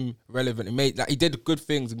kept him relevant. He did good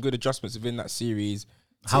things and good adjustments within that series.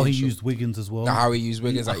 How he used Wiggins as well. How he used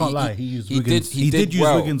Wiggins. I can't lie, he used he Wiggins. Did, he did use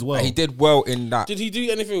well. Wiggins well. He did well in that. Did he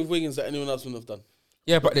do anything with Wiggins that anyone else wouldn't have done?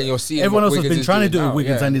 Yeah, but then you're seeing Everyone else has Wiggins been is trying to doing do it now, with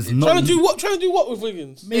Wiggins yeah. and it's not. Trying to do what? Trying to do what with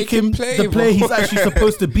Wiggins? Make him play, the player bro. he's actually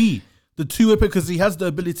supposed to be. The two-way because he has the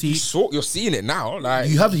ability. You're seeing it now. Like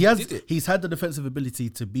He's it. had the defensive ability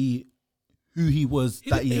to be who he was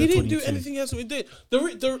that year. He didn't 22. do anything else. He did.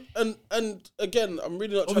 And again, I'm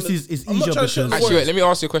really not. Obviously, trying to, it's I'm not easier trying to shut because- the Actually, wait, Warriors. let me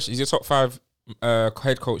ask you a question. Is your top 5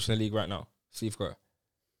 head coach in the league right now Steve Kerr?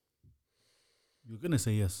 You're gonna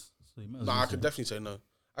say yes. So you might as Nah, well I say could it. definitely say no.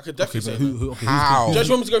 I could definitely Okay, say but no. How? Just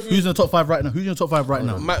want me to go through Who's in the top 5 right now? Who's in the top 5 right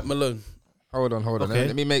now? Matt Malone. Hold on. Okay.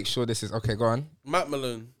 Let me make sure this is okay. Go on. Matt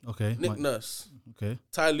Malone. Okay. Nick Mike. Nurse. Okay.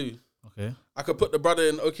 Ty Lue. Okay. I could put the brother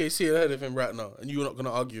in OKC ahead of him right now, and you're not going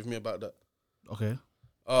to argue with me about that. Okay.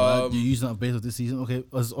 You're using that based on this season. Okay.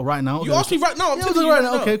 Right now. You asked me right now. I'm Yeah, telling you right right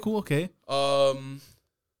now. now. Okay. Cool. Okay.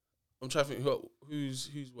 I'm trying to think who's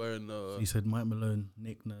wearing You said Mike Malone,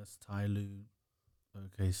 Nick Nurse, Ty Lue,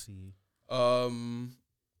 OKC.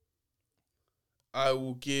 I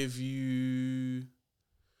will give you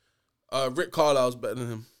Rick Carlisle's better than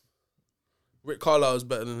him. Rick Carlisle is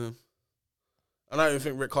better than him. And I don't even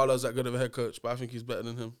think Rick Carlisle's that good of a head coach, but I think he's better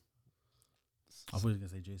than him. I was gonna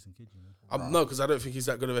say Jason Kidd. You know? No, because I don't think he's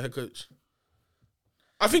that good of a head coach.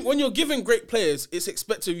 I think when you're giving great players, it's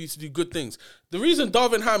expected of you to do good things. The reason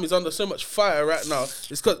Darvin Ham is under so much fire right now is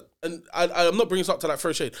because, and I'm not bringing this up to like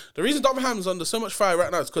throw shade. The reason Darvin Ham is under so much fire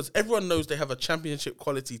right now is because everyone knows they have a championship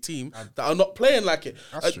quality team that are not playing like it.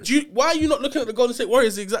 True. Why are you not looking at the Golden State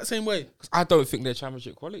Warriors the exact same way? I don't think they're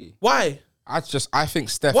championship quality. Why? I think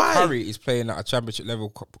Steph Why? Curry is playing at a championship level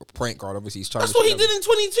point guard. Obviously, he's That's championship what he level. did in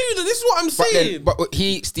 22. This is what I'm saying.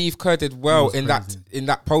 But Steve Kerr did well was in crazy.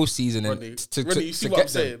 that postseason Ronnie, and to you see to what get I'm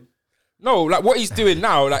saying? them. No, like what he's doing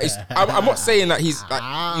now, like I'm not saying that he's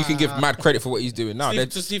like you can give mad credit for what he's doing now. To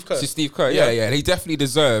Steve Kerr. To Steve Kerr, yeah. And he definitely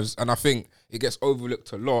deserves, and I think it gets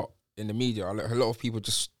overlooked a lot in the media. A lot of people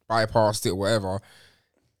just bypassed it or whatever.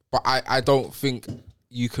 But I don't think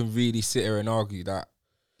you can really sit here and argue that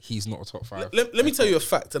he's not a top 5. Let me tell you a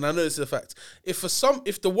fact, and I know this is a fact. If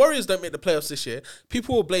the Warriors don't make the playoffs this year,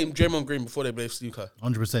 people will blame Draymond Green before they blame Steve Kerr.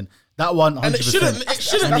 100%. That one. 100%. And it shouldn't be.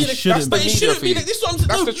 That's But it shouldn't be. the This is what I'm saying.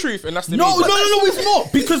 That's No, the truth, and that's the No, media. it's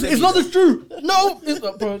not because it's not the truth. No, it's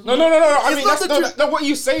not, bro. No. I mean, not that's the truth. no. What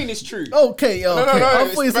you're saying is true. Okay, No, I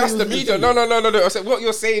thought you said that's it the was media. true. No. I said what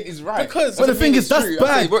you're saying is right. Because- But the thing is, that's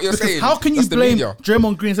bad. What you're Because saying. how can you That's the blame media.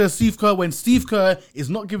 Draymond Green instead of Steve Kerr when Steve Kerr is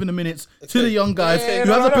not giving the minutes to the young guys Yeah, who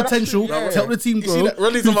no, have the no, that's potential true, yeah. to help the team You grow? see that?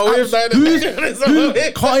 Ronnie's on my wave line.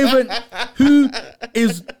 Who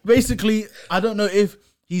is basically, I don't know if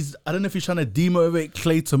he's trying to demotivate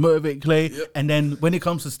Clay to motivate Clay, and then when it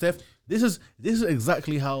comes to Steph, This is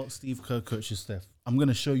exactly how Steve Kerr coaches Steph. I'm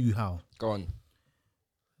gonna show you how. Go on.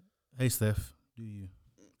 Hey Steph, do you?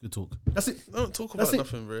 Good talk. That's it. Don't talk about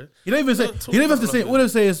nothing, bro. You don't even say. You don't even have to say it. All they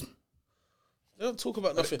say is. They don't talk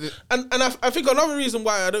about nothing. And I think another reason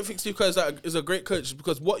why I don't think Steve Kerr is a great coach is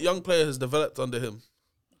because what young player has developed under him.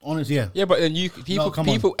 Honest, yeah. Yeah, but then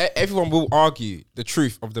everyone will argue the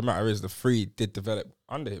truth of the matter is the three did develop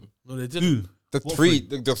under him. No, they didn't. The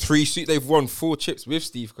three they've won 4 chips with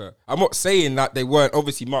Steve Kerr. I'm not saying that they weren't.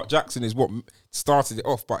 Obviously, Mark Jackson is what started it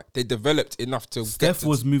off, but they developed enough to. Steph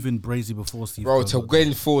was moving brazy before Steve. Bro, Kerr to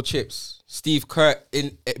win 4 chips, Steve Kerr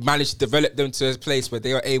managed to develop them to a place where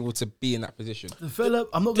they are able to be in that position. Develop.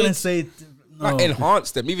 I'm not gonna say. No. Like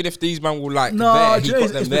enhance them, even if these men will like No, there, he got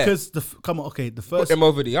them it's there. because come on, okay, the Put first them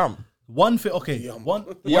over the hump. one thing, okay, one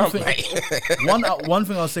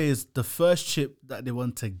thing I'll say is the first chip that they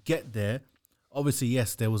want to get there. Obviously,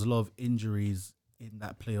 yes, there was a lot of injuries in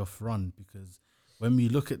that playoff run because when we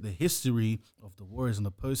look at the history of the Warriors in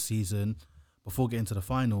the postseason before getting to the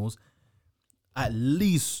finals, at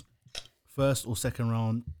least first or second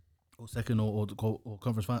round or second or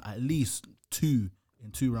conference final, at least 2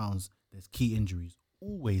 in 2 rounds. There's key injuries,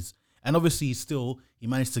 always. And obviously, still, he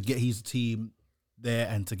managed to get his team there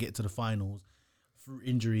and to get to the finals through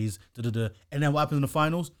injuries. And then what happens in the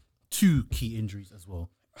finals? 2 key injuries as well.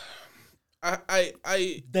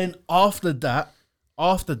 Then after that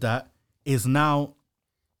is now,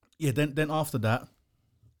 then after that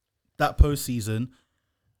postseason,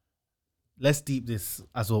 let's deep this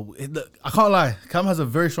as well. Look, I can't lie, Cam has a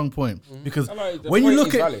very strong point because when you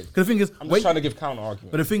look at, because the thing is, I'm just trying to give counter argument.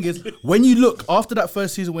 But the thing is, when you look after that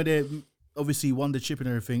first season where they obviously won the chip and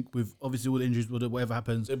everything, with obviously all the injuries, whatever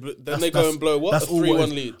happens, then they go and blow what? A 3-1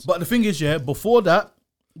 lead. But the thing is, before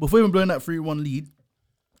even blowing that 3-1 lead,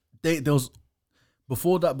 there was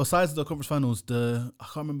before that. Besides the conference finals, I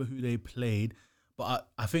can't remember who they played, but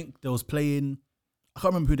I think there was playing. I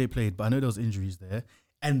can't remember who they played, but I know there was injuries there.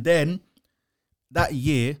 And then that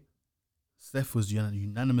year, Steph was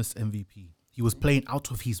unanimous MVP. He was playing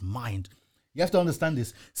out of his mind. You have to understand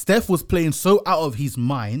this. Steph was playing so out of his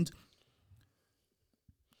mind.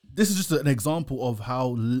 This is just an example of how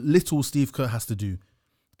little Steve Kerr has to do.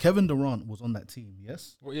 Kevin Durant was on that team,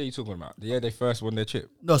 yes? What year are you talking about? The year they first won their chip?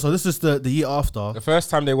 No, so this is the year after. The first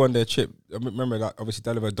time they won their chip, I remember that obviously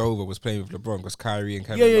Dellavedova was playing with LeBron because Kyrie and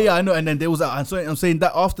Kevin. Yeah, I know. And then there was that. I'm saying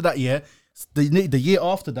that after that year, the year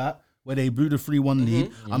after that, where they blew the 3-1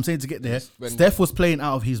 lead. I'm saying to get there, Steph was playing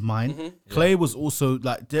out of his mind. Clay was also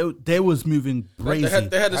like they was moving crazy.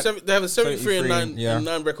 They have a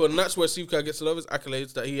 73-9 record, and that's where Steve Kerr gets a lot of his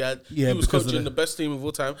accolades that he had. Yeah, he was coaching the best team of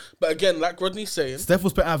all time. But again, like Rodney's saying, Steph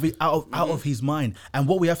was playing out of his mind. And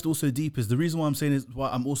what we have to also deep is the reason why I'm saying is why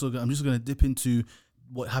I'm just going to dip into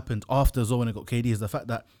what happened after Zoe when I got KD is the fact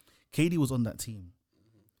that KD was on that team.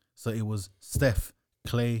 So it was Steph,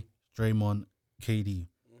 Clay, Draymond, KD.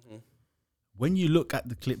 When you look at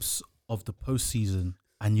the clips of the postseason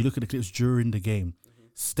and you look at the clips during the game,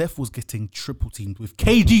 Steph was getting triple teamed with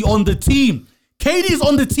KD on the team. KD is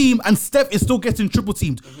on the team and Steph is still getting triple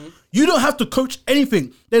teamed. You don't have to coach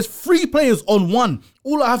anything. There's 3 players on 1.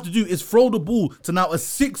 All I have to do is throw the ball to now a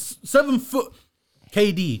 6-7 foot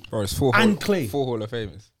KD. Bro, it's 4 Clay. 4 Hall of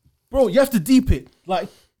Famers. Bro, you have to deep it. Like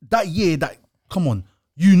that year, come on.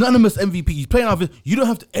 Unanimous MVP. He's playing out of it. You don't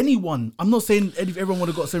have to anyone. I'm not saying everyone would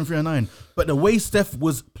have got 7-3-9, but the way Steph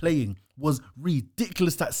was playing was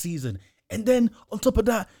ridiculous that season. And then on top of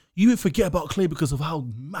that, you would forget about Clay because of how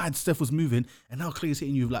mad Steph was moving, and now Clay is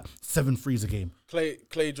hitting you with like 7 threes a game.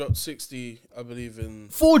 Clay dropped 60, I believe, in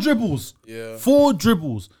 4 dribbles. Yeah, 4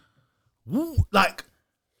 dribbles. Woo. Like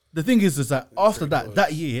the thing is that after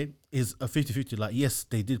that year is a 50-50. Like yes,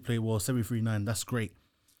 they did play well, 7-3-9. That's great,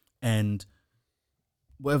 and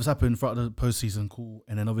whatever's happened throughout the postseason, cool.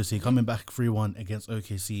 And then obviously coming back 3-1 against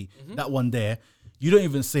OKC, that one there, you don't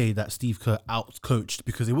even say that Steve Kerr out-coached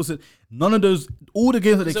because it wasn't, none of those, all the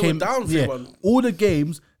games that they came, down 3-1. All the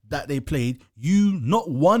games that they played,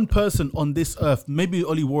 not one person on this earth, maybe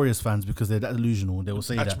only Warriors fans because they're that delusional, they will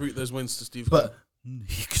say attribute those wins to Steve Kerr. But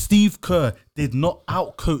Steve Kerr did not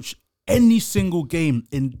out-coach any single game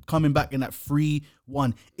in coming back in that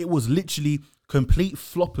 3-1. It was literally complete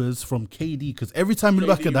floppers from KD because every time you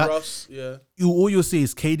look back at that, Russ, all you'll see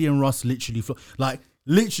is KD and Russ literally flop. Like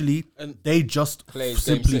literally, and they just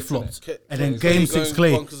simply flopped. And then game 6,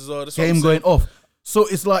 Clay game going off. So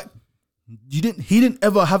it's like he didn't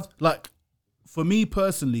ever have like. For me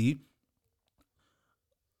personally,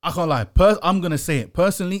 I can't lie. I'm gonna say it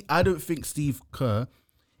personally. I don't think Steve Kerr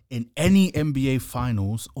in any NBA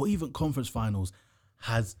finals or even conference finals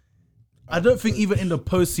has I don't think even in the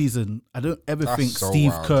postseason, I don't ever That's think so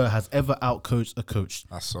Steve wild. Kerr has ever outcoached a coach.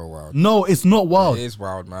 That's so wild. No, it's not wild. It is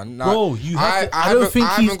wild, man. Bro, you have to- I don't think I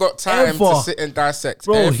haven't he's got time ever- to sit and dissect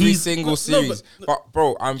Bro, every he's- single No, series. But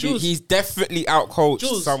bro, Jules- he's definitely outcoached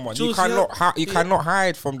Jules, someone. You Jules, cannot you cannot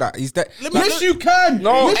hide from that. He's Yes, you can.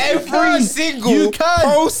 No, Yes, you every can. single You can.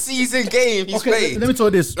 postseason game he's Okay, played. let me tell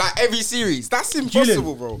you this. Like every series. That's Julian,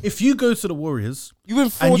 impossible, bro. If you go to the Warriors, You win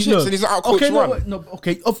 4 chips and he's not outcoached okay, one.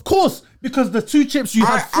 okay, of course, because the 2 chips you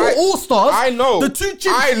had 4 All Stars. I know. the 2 chips.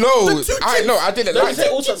 I know. The 2 chips. I know. I didn't Don't like say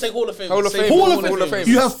it. also say Hall of Fame. Hall of Fame. Hall of Hall of Fame. Famers.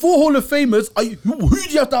 You have 4 Hall of Famers. Who do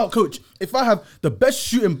you have to outcoach? If I have the best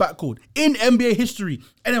shooting backcourt in NBA history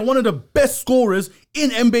and then one of the best scorers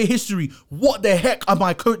in NBA history, what the heck am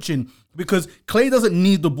I coaching? Because Clay doesn't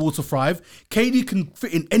need the ball to thrive. KD can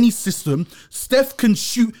fit in any system. Steph can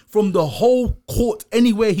shoot from the whole court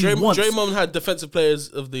anywhere he wants. Draymond had Defensive Players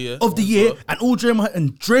of the Year. And all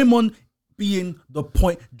Draymond being the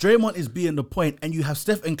point. Draymond is being the point, and you have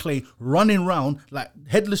Steph and Clay running around like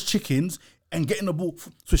headless chickens and getting the ball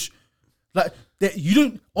swish. Like you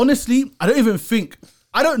don't. Honestly, I don't even think.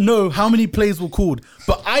 I don't know how many plays were called,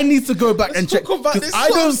 but I need to go back and check. talk about 'cause this. I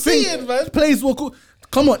What I'm don't think saying, man. plays were called.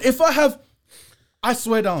 Come on, if I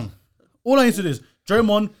swear down. All I need to do is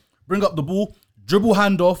Draymond bring up the ball, dribble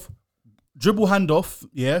handoff,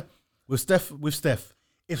 yeah, with Steph.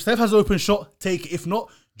 If Steph has an open shot, take it. If not,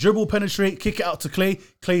 dribble, penetrate, kick it out to Clay.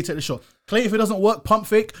 Clay take the shot. Clay, if it doesn't work, pump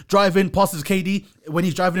fake, drive in, passes KD. When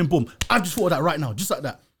he's driving in, boom. I just thought of that right now, just like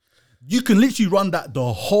that. You can literally run that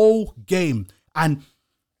the whole game, and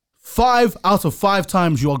 5 out of 5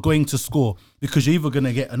 times you are going to score because you're either going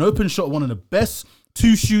to get an open shot, one of the best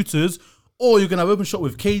 2 shooters, or you're going to have open shot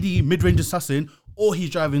with KD, mid-range assassin, or he's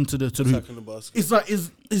driving to the hoop. in the basket. It's like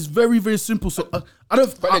it's very, very simple. So I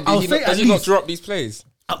don't. But then, I'll say at does he not least. drop these plays?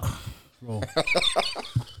 Bro.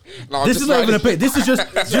 No, This is not even a play. This is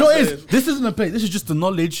just. Do you know what it saying. is? This isn't a play. This is just the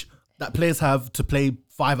knowledge that players have to play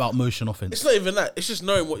 5-out motion offense. It's not even that. It's just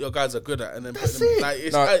knowing what your guys are good at and then That's putting them, it. like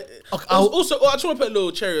it's No. also I just want to put a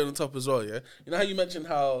little cherry on the top as well, yeah. You know how you mentioned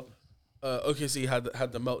how OKC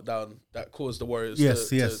had the meltdown that caused the Warriors Yes,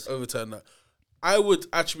 to yes. overturn that. I would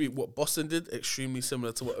attribute what Boston did extremely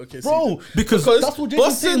similar to what OKC Bro, did. because that's what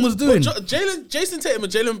Jason Tatum was doing. Jason Tatum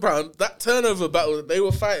and Jaylen Brown, that turnover battle that they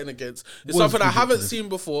were fighting against is Was something I haven't ridiculous. seen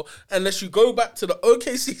before unless you go back to the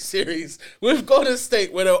OKC series with Golden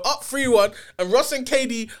State where they were up 3-1 and Russ and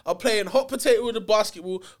KD are playing hot potato with the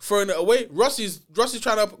basketball, throwing it away. Rusty's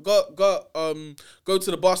trying to go to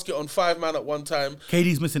the basket on 5 man at one time.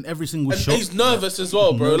 KD's missing every single And shot. he's nervous as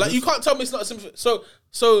well, bro. Nervous. Like you can't tell me it's not a simple.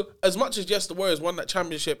 So as much as yes, the Warriors won that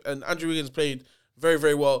championship and Andrew Wiggins played very,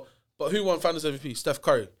 very well, but who won Finals MVP? Steph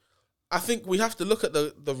Curry. I think we have to look at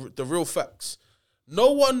the real facts.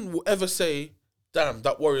 No one will ever say, "Damn,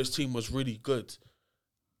 that Warriors team was really good,"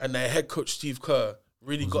 and their head coach Steve Kerr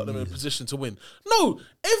really got them in a position to win. No,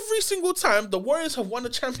 every single time the Warriors have won a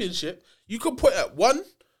championship, you could put at 1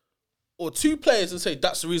 or 2 players and say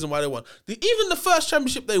that's the reason why they won. Even the first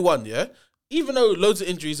championship they won, yeah. Even though loads of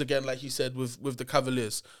injuries again, like you said, with the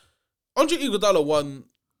Cavaliers, Andre Iguodala won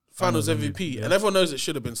Finals MVP, and everyone knows it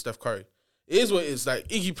should have been Steph Curry. It is what it is. Like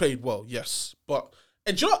Iggy played well, yes,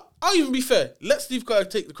 and do you know what? I'll even be fair. Let Steve Kerr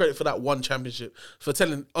take the credit for that one championship for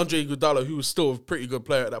telling Andre Iguodala, who was still a pretty good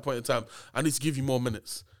player at that point in time, I need to give you more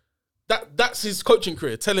minutes. That's his coaching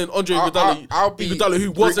career. Telling Andre Iguodala,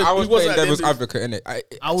 who wasn't, I was who wasn't playing at the devil's end of- advocate in it.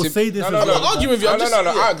 I will say this No, as no, well. no. I'm not arguing with you. I'm No, just- no,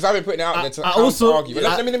 no. yeah. Because I've been putting it out there to also- argue. But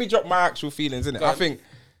let me drop my actual feelings in it. I think,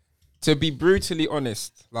 to be brutally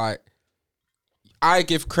honest, like I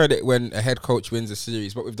give credit when a head coach wins a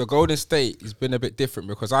series, but with the Golden State, it's been a bit different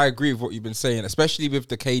because I agree with what you've been saying, especially with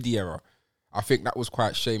the KD era. I think that was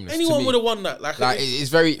quite shameless. Anyone would have won that. Like It's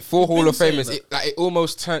very 4 Hall of saying Famers. that. It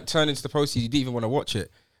almost turned into the postseason. You didn't even want to watch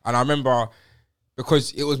it. And I remember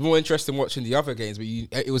because it was more interesting watching the other games, but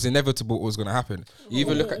it was inevitable what was going to happen. You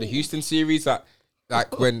even look at the Houston series,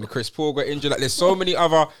 like when Chris Paul got injured. Like there's so many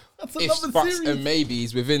other ifs, another buts, series. and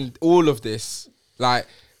maybes within all of this. Like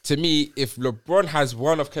to me, if LeBron has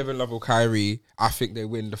one of Kevin Love or Kyrie, I think they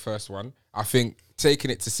win the first one. I think taking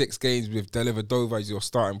it to 6 games with Dellavedova as your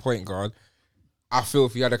starting point guard, I feel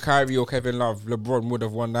if you had a Kyrie or Kevin Love, LeBron would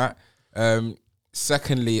have won that.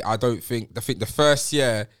 Secondly, I think the first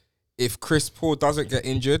year, if Chris Paul doesn't get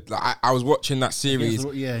injured, like I was watching that series,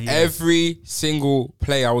 every single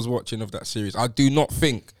play I was watching of that series, I do not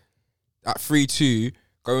think at 3-2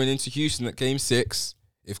 going into Houston at Game 6,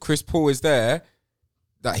 if Chris Paul is there,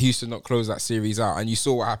 that Houston not close that series out. And you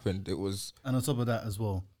saw what happened. It was, And on top of that as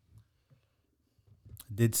well,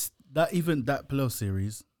 that playoff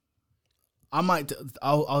series,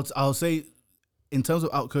 I'll say in terms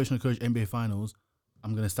of outcoaching a coach NBA Finals,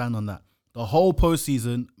 I'm gonna stand on that. The whole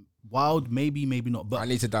postseason, wild, maybe not. But I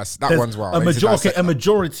need to that there's one's wild. A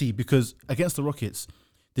majority, because against the Rockets,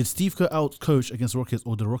 did Steve Kerr outcoach against the Rockets,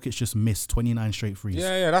 or did the Rockets just miss 29 straight threes?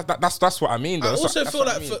 Yeah. That's what I mean. Though. I also feel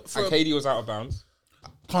like and KD was out of bounds.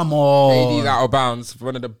 Come on. KD's out of bounds for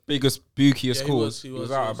one of the biggest, bookiest calls. He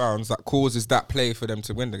was out of bounds. That causes that play for them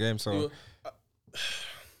to win the game. So,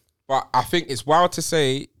 but I think it's wild to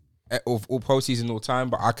say of all postseason all time.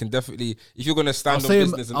 But I can definitely, if you're going to stand on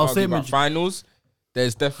business and argue about finals,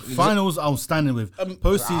 there's definitely finals. I'm standing with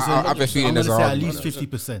postseason. I have a feeling I'm there's going to say at argument.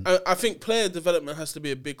 least 50%. I think player development has to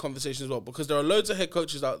be a big conversation as well, because there are loads of head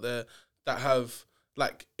coaches out there that have,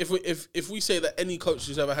 like, if we say that any coach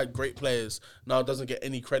who's ever had great players now doesn't get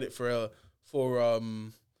any credit for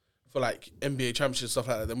like NBA championship stuff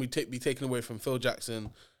like that, then we be taken away from Phil Jackson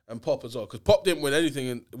and Pop as well, because Pop didn't win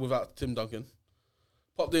anything without Tim Duncan.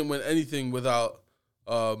 Pop didn't win anything without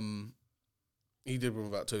he did win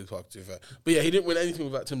without Tony Parker, to be fair. But yeah, he didn't win anything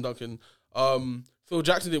without Tim Duncan. Phil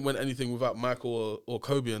Jackson didn't win anything without Michael or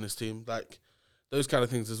Kobe on his team, like those kind of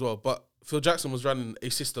things as well. But Phil Jackson was running a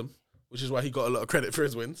system, which is why he got a lot of credit for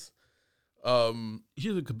his wins. But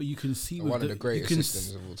you can see one of the greatest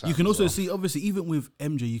systems of all time. You can also see, obviously, even with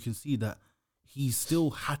MJ, you can see that he still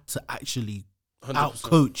had to actually 100%.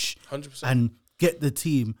 out-coach 100%. and get the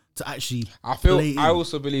team to actually. I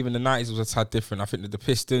also believe in the 90s was a tad different. I think that the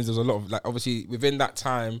Pistons, there was a lot of, like, obviously within that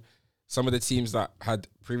time, some of the teams that had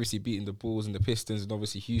previously beaten the Bulls and the Pistons, and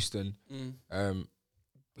obviously Houston,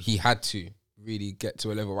 he had to really get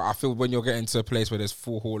to a level. I feel when you're getting to a place where there's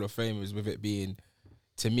 4 Hall of Famers, with it being,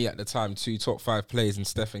 to me at the time, 2 top 5 players and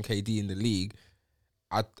Steph and KD in the league,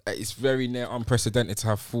 it's very near unprecedented to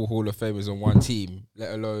have 4 Hall of Famers on one team,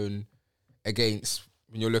 let alone against,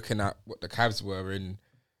 when you're looking at what the Cavs were in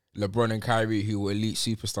LeBron and Kyrie, who were elite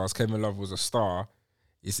superstars. Kevin Love was a star.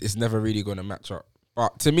 It's never really going to match up.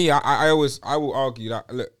 But to me, I will argue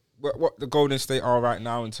that, look, what the Golden State are right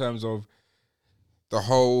now in terms of the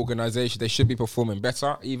whole organization, they should be performing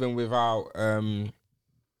better, even without.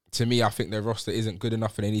 To me, I think their roster isn't good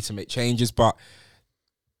enough, and they need to make changes. But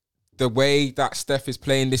the way that Steph is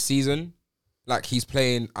playing this season, like, he's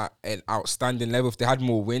playing at an outstanding level. If they had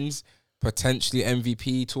more wins, potentially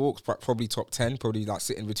MVP talks, but probably top 10, probably like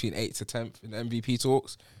sitting between 8th to 10th in the MVP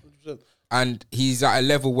talks. 100%. And he's at a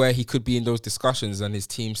level where he could be in those discussions, and his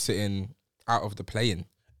team sitting out of the play-in.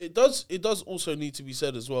 It does also need to be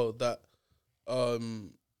said as well that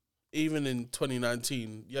even in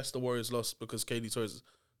 2019, yes, the Warriors lost because KD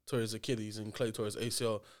tore his Achilles and Klay tore his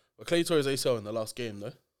ACL. But Klay tore his ACL in the last game,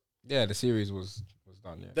 though. Yeah, the series was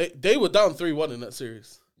done, yeah. They were down 3-1 in that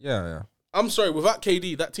series. Yeah. I'm sorry, without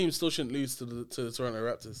KD, that team still shouldn't lose to the Toronto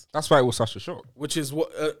Raptors. That's why it was such a shock. Which is what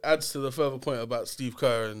adds to the further point about Steve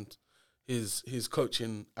Kerr and his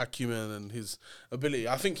coaching acumen and his ability.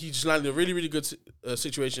 I think he just landed a really, really good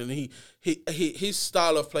situation. And his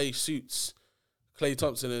style of play suits Klay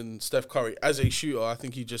Thompson and Steph Curry as a shooter. I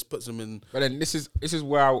think he just puts them in. But then this is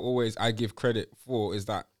where I give credit for, is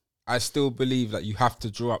that I still believe that you have to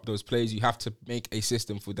draw up those plays. You have to make a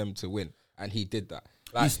system for them to win, and he did that.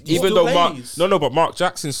 Like, even though but Mark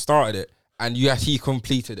Jackson started it, and he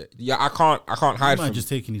completed it. Yeah, I can't hide from. Just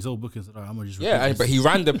taking his old book and said, "I'm gonna just." But he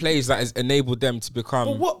ran the plays that has enabled them to become.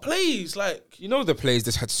 But what plays? Like, you know, the plays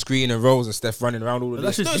that had screen and rolls and Steph running around all of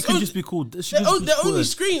this. It could just be called. They're only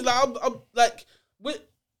screen. Like, I'm like,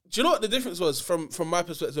 do you know what the difference was from my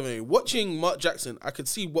perspective? Anyway, watching Mark Jackson, I could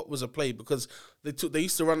see what was a play, because they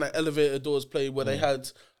used to run that elevator doors play where they had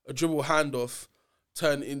a dribble handoff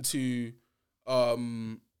turn into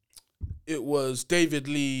it was David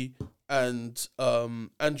Lee and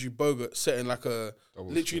Andrew Bogut setting like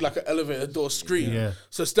literally like an elevator door screen. Yeah.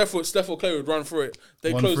 So Steph or Klay would run through it.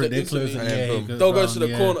 They close it instantly. They'll go to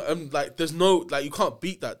the corner, and like there's no, like, you can't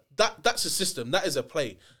beat that. That's a system. That is a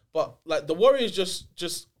play. But like the Warriors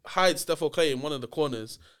just hide Steph or Klay in one of the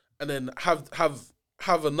corners, and then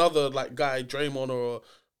have another like guy, Draymond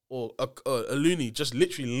or a Looney, just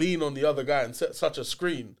literally lean on the other guy and set such a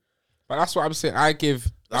screen. But that's what I'm saying.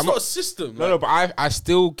 That's not a system. No, but I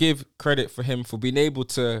still give credit for him for being able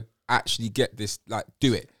to actually get this, like,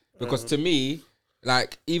 do it. Because to me,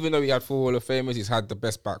 like, even though he had 4 Hall of Famers, he's had the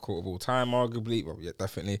best backcourt of all time, arguably. Well, yeah,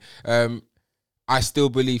 definitely. I still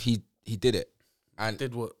believe he did it. And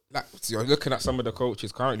did what? Like, so you're looking at some of the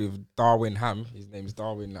coaches currently with Darwin Ham. His name is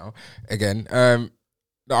Darwin now. Again,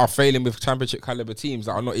 that are failing with championship caliber teams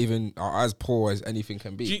that are as poor as anything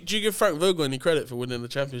can be. Do you give Frank Vogel any credit for winning the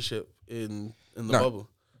championship in the bubble?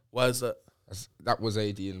 Why is that? That was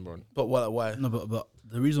AD and LeBron. But why? No, but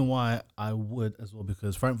the reason why I would as well,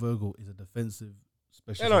 because Frank Vogel is a defensive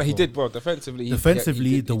especially. Yeah, no, so he far. did well defensively.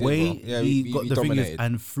 Defensively, the way well. Yeah, he got we the thing is, dominated.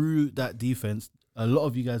 and through that defense, a lot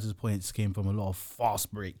of you guys' points came from a lot of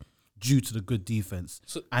fast break due to the good defense,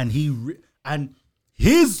 and and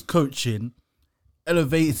his coaching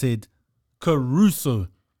elevated Caruso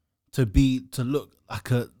to look like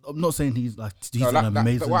a. I'm not saying he's an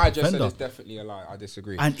amazing what I just defender. said is definitely a lie. I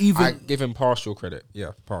disagree. And even I give him partial credit.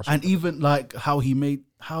 Yeah, partial. And credit. even how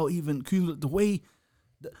even Kuzma,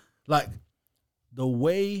 the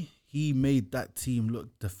way he made that team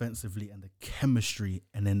look defensively and the chemistry,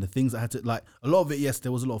 and then the things that had to a lot of it. Yes,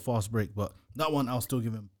 there was a lot of fast break, but that one I'll still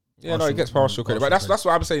give him. Yeah, no, he gets partial credit. But that's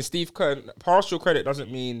what I'm saying. Steve Kerr, partial credit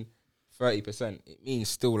doesn't mean 30%. It means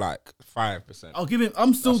still 5%. I'll give him.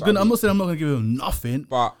 I'm not saying I'm not gonna give him nothing.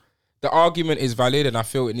 But the argument is valid, and I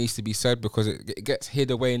feel it needs to be said because it gets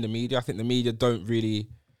hid away in the media. I think the media don't really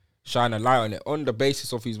shine a light on it on the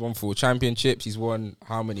basis of he's won 4 championships. He's won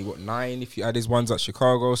how many? 9 if you add his ones at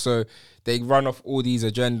Chicago. So they run off all these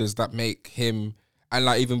agendas that make him. And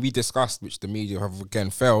even we discussed, which the media have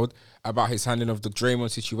again failed, about his handling of the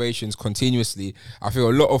Draymond situations continuously. I feel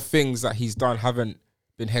a lot of things that he's done haven't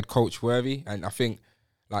been head coach worthy. And I think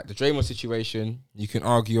the Draymond situation, you can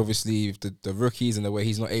argue obviously with the rookies and the way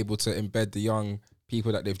he's not able to embed the young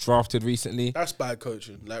people that they've drafted recently. That's bad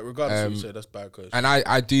coaching. Regardless of what you say, that's bad coaching. And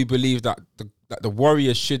I do believe that the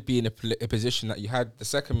Warriors should be in a position that you had the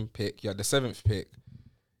 2nd pick, you had the 7th pick,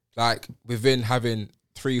 within having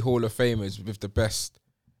 3 Hall of Famers with the best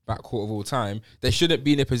backcourt of all time. They shouldn't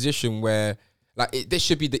be in a position where this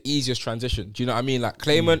should be the easiest transition. Do you know what I mean?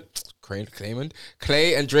 Clay and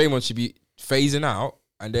Draymond should be phasing out,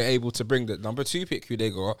 and they're able to bring the number 2 pick who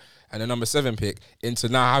they got and the number 7 pick into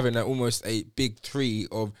now having almost a big 3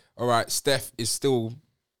 of, all right, Steph is still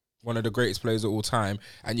one of the greatest players of all time,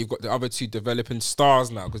 and you've got the other 2 developing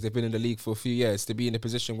stars now because they've been in the league for a few years to be in a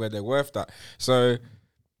position where they're worth that. So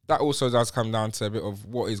that also does come down to a bit of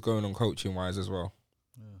what is going on coaching-wise as well.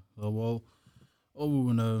 Yeah. Well, all we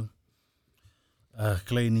will know,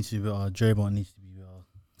 Clay needs to be better, Draymond needs to be better,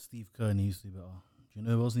 Steve Kerr needs to be better. Do you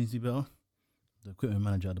know who else needs to be better? The equipment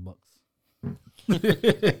manager at the Bucks.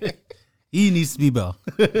 He needs to be better.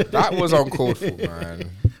 That was uncalled for, man.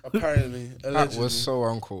 Apparently. That was so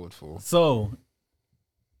uncalled for. So,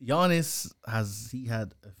 Giannis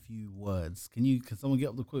had a few words. Can someone get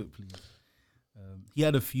up the quote, please? He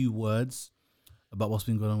had a few words about what's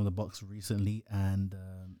been going on with the Bucks recently, and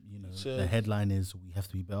the headline is "We have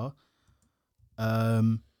to be better."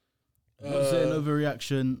 I'm not saying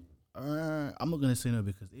overreaction. I'm not going to say no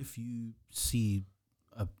because if you see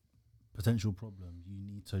a potential problem, you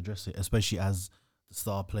need to address it, especially as the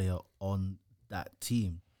star player on that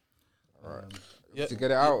team. All right. To get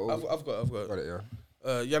it out, I've got it. Yeah.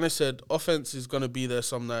 Giannis said, "Offense is going to be there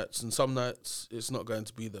some nights, and some nights it's not going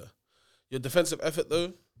to be there. Your defensive effort,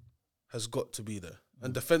 though, has got to be there.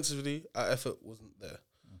 And defensively, our effort wasn't there.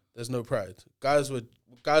 There's no pride. Guys were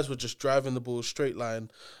just driving the ball straight line.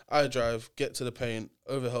 I drive, get to the paint,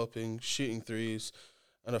 overhelping, shooting threes,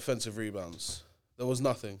 and offensive rebounds. There was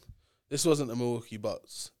nothing. This wasn't the Milwaukee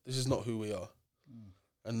Bucks. This is not who we are."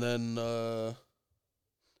 And then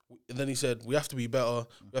he said, "We have to be better.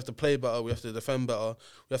 We have to play better. We have to defend better.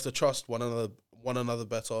 We have to trust one another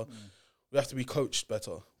better. We have to be coached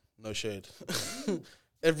better." No shade.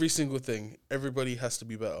 Every single thing. Everybody has to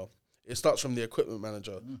be better. It starts from the equipment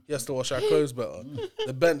manager. He has to wash our clothes better.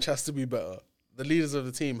 The bench has to be better. The leaders of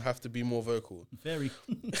the team have to be more vocal. Very.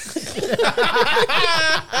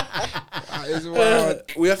 That is wild.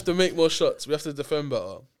 We have to make more shots. We have to defend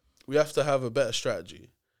better. We have to have a better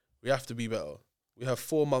strategy. We have to be better. We have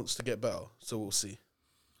 4 months to get better, so we'll see.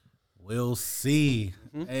 We'll see.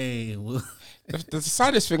 Hey, The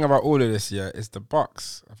saddest thing about all of this, is the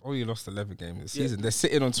Bucks have only lost 11 games this season. They're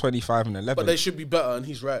sitting on 25 and 11. But they should be better, and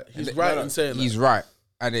he's right. He's right in saying that. He's right,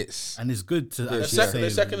 and it's good to They're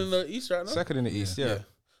second in the East right now. second in the East, yeah.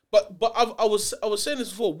 But I was saying this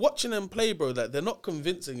before. Watching them play, bro, they're not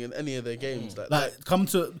convincing in any of their games.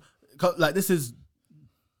 This is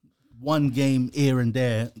one game here and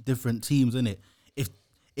there, different teams, innit?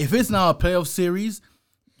 If it's now a playoff series,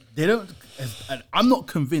 they don't. I'm not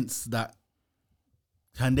convinced that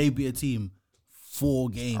can they be a team 4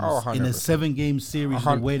 games in a 7-game series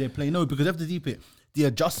the way they play. No, because they have to deep it. The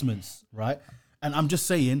adjustments, right? And I'm just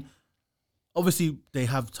saying, obviously they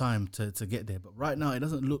have time to get there, but right now it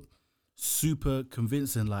doesn't look super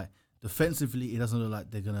convincing. Like defensively, it doesn't look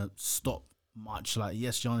like they're gonna stop much. Like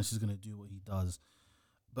yes, Giannis is gonna do what he does,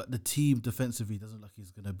 but the team defensively doesn't look like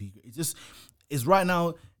he's gonna be. It's right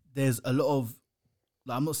now. There's a lot of.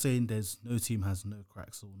 I'm not saying there's no team has no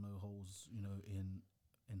cracks or no holes, in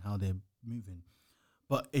how they're moving,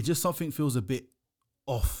 but it just something feels a bit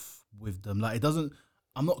off with them. Like, it doesn't.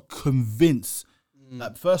 I'm not convinced.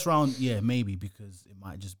 Like, first round, yeah, maybe, because it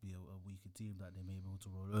might just be a weaker team that they may be able to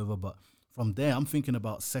roll over. But from there, I'm thinking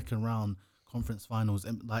about second round conference finals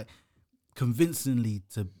and like convincingly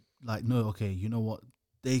to like, no, okay, you know what,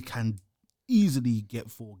 they can easily get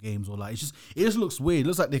 4 games, or like it just looks weird. It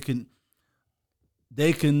looks like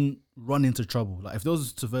they can run into trouble. Like, if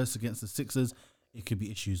those to verse against the Sixers, it could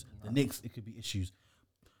be issues. The Knicks, it could be issues.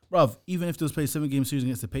 Bruv, even if those play 7-game series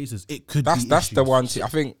against the Pacers, it could be That's issues. the one team. I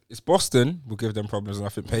think it's Boston will give them problems, and I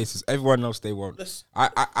think Pacers. Everyone else they won't.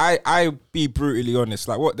 I be brutally honest.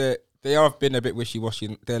 Like, what they have been a bit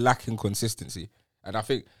wishy-washy. They're lacking consistency, and I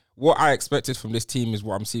think what I expected from this team is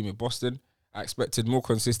what I'm seeing with Boston. I expected more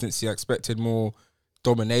consistency. I expected more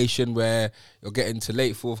domination, where you're getting to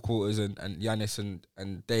late fourth quarters and Giannis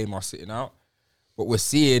and Dame are sitting out. What we're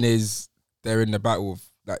seeing is they're in the battle of,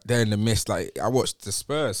 like, they're in the mist. Like, I watched the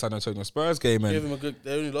San Antonio Spurs game, and Gave them a good.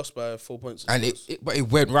 They only lost by 4 points. And but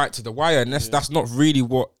it went right to the wire, and that's not really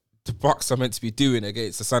what the Bucks are meant to be doing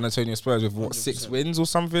against the San Antonio Spurs with 100%. 6 wins or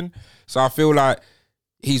something. So I feel like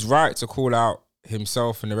he's right to call out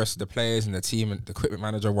himself and the rest of the players and the team, and the equipment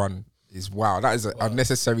manager one is that is an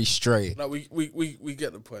unnecessary stray. Like, we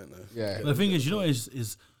get the point though. Yeah. The thing is, you know,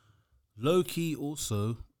 is low key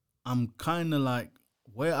also. I'm kind of like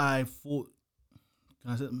where I thought.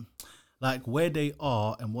 Can I say, like, where they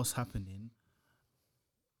are and what's happening,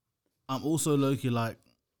 I'm also low-key like,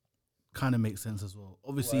 kind of makes sense as well.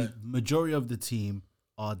 Obviously, majority of the team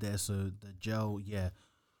are there, so the gel, yeah.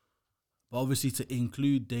 But obviously, to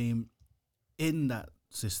include Dame in that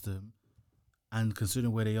system, and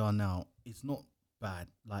considering where they are now, it's not bad.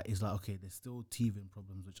 Like, it's like, okay, there's still teething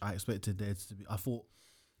problems, which I expected there to be. I thought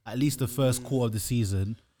at least the first quarter of the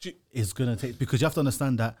season is going to take, because you have to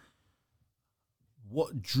understand that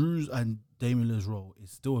what Drew's and Damian Lillard's role is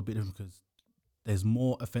still a bit different, because there's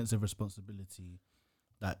more offensive responsibility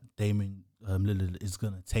that Damian Lillard is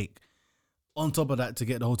going to take. On top of that, to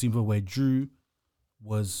get the whole team for where Drew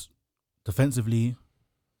was defensively,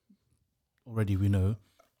 already we know,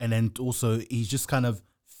 and then also he's just kind of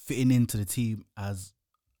fitting into the team as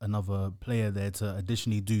another player there to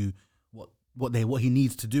additionally do what he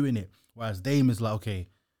needs to do in it. Whereas Dame is like, okay,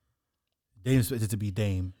 Dame expected to be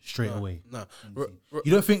Dame straight away. No,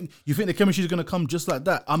 you think the chemistry is going to come just like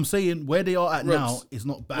that? I'm saying where they are at now is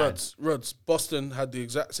not bad. Rods, Boston had the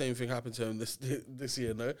exact same thing happen to him this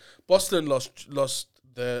year. No, Boston lost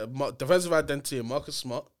their defensive identity in Marcus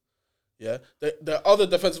Smart. Yeah, their other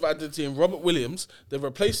defensive identity in Robert Williams. They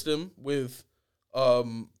replaced him with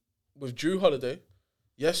Drew Holiday.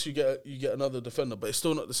 Yes, you get another defender, but it's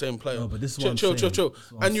still not the same player. No, but this is chill.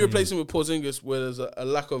 And you replace him with Porzingis, where there's a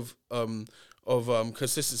lack of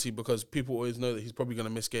consistency, because people always know that he's probably going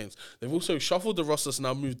to miss games. They've also shuffled the roster, so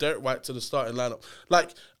now moved Derek White to the starting lineup.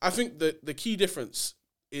 Like, I think the key difference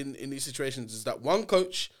in these situations is that one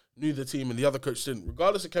coach knew the team and the other coach didn't.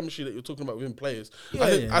 Regardless of chemistry that you're talking about within players,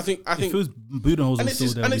 I think it feels Budenholzer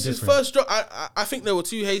still there. And it's his first job. I think they were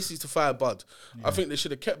too hasty to fire Bud. Yeah. I think they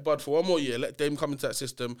should have kept Bud for one more year, let Dame come into that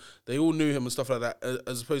system. They all knew him and stuff like that,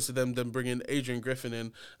 as opposed to them bringing Adrian Griffin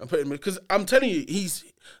in and putting him in. Because I'm telling you,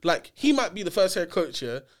 he might be the first head coach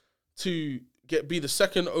here to be the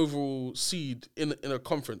second overall seed in a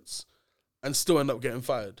conference and still end up getting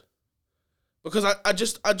fired. Because I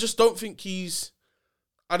just don't think he's.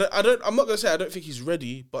 I'm not gonna say I don't think he's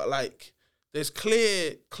ready, but like, there's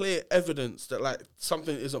clear evidence that like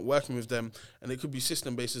something isn't working with them, and it could be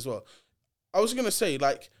system based as well. I was gonna say,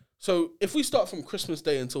 like, so if we start from Christmas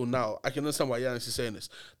Day until now, I can understand why Giannis is saying this.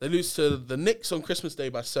 They lose to the Knicks on Christmas Day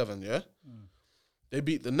by 7, yeah. They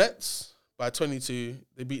beat the Nets by 22.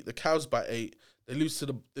 They beat the Cavs by 8. They lose to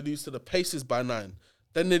the Pacers by 9.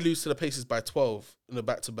 Then they lose to the Pacers by 12 in the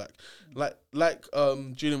back-to-back. Like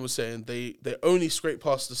Julian was saying, they only scraped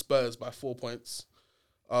past the Spurs by 4 points.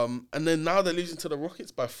 And then now they're losing to the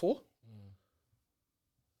Rockets by 4.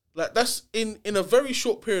 Like, that's in a very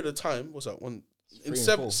short period of time. What's that? In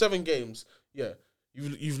 7 games, yeah.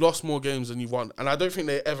 You've lost more games than you've won. And I don't think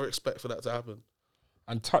they ever expect for that to happen.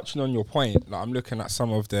 And touching on your point, like, I'm looking at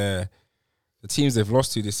some of the teams they've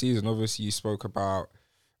lost to this season. Obviously, you spoke about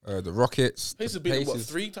the Rockets. Pacers beat them, what,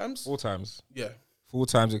 3 times? 4 times. Yeah. 4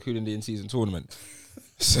 times, including the in-season tournament.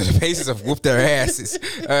 So the Pacers have whooped their asses.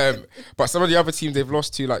 But some of the other teams they've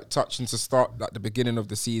lost to, like, touching to start like the beginning of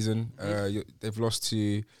the season, they've lost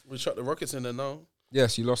to. We shot the Rockets in there now.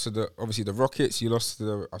 Yes, you lost to the Rockets. You lost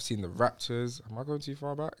to I've seen the Raptors. Am I going too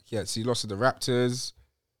far back? Yeah, so you lost to the Raptors.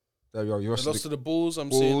 There you go. You lost to the Bulls.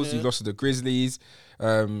 You lost to the Grizzlies.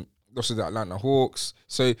 Lost to the Atlanta Hawks.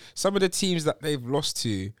 So some of the teams that they've lost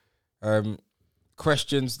to,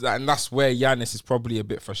 questions, and that's where Giannis is probably a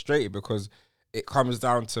bit frustrated because it comes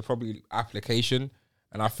down to probably application.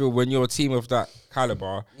 And I feel when you're a team of that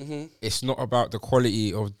caliber, it's not about the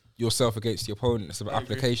quality of yourself against the opponent. It's about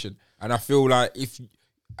application. And I feel like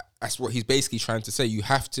that's what he's basically trying to say. You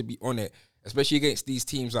have to be on it, especially against these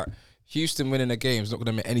teams. Like Houston winning a game is not going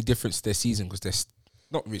to make any difference to their season because they're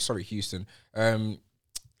not really, sorry, Houston.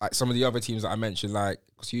 Like some of the other teams that I mentioned, like,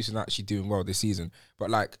 because Houston are actually doing well this season, but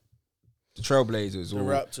like the Trailblazers or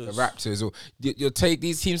the Raptors or you take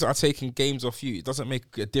these teams that are taking games off you, it doesn't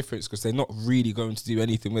make a difference because they're not really going to do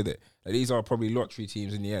anything with it. Like, these are probably lottery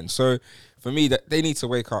teams in the end. So for me, that they need to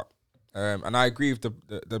wake up. And I agree with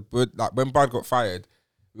the Bud. Like when Bud got fired,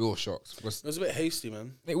 we were all shocked. It was a bit hasty,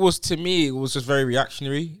 man. It was, to me, it was just very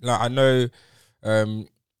reactionary. Like I know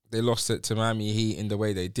they lost it to Miami Heat in the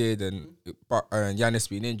way they did, and Giannis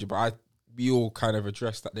being injured, but we all kind of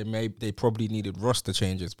addressed that they probably needed roster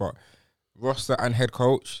changes, but roster and head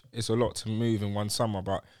coach, it's a lot to move in one summer.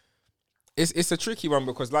 But it's a tricky one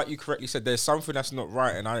because, like you correctly said, there's something that's not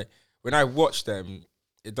right. And when I watch them,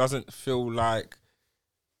 it doesn't feel like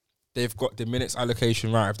they've got the minutes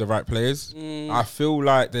allocation right of the right players. I feel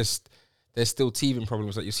like there's still teething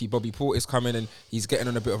problems. Like you see Bobby Portis coming and he's getting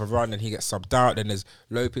on a bit of a run and he gets subbed out. Then there's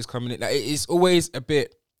Lopez coming in. Like it's always a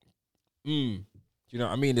bit. You know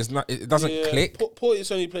what I mean? It doesn't click.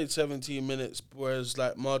 Portis only played 17 minutes, whereas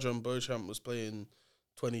like Marjon Beauchamp was playing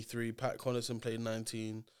 23. Pat Connaughton played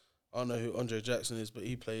 19. I don't know who Andre Jackson is, but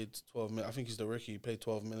he played 12 minutes. I think he's the rookie. He played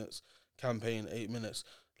 12 minutes. Campaign 8 minutes.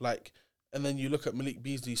 Like, and then you look at Malik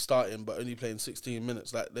Beasley starting, but only playing 16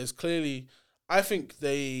 minutes. Like, there's clearly, I think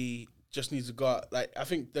they just need to go out. Like, I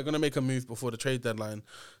think they're going to make a move before the trade deadline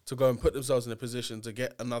to go and put themselves in a position to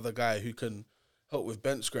get another guy who can help with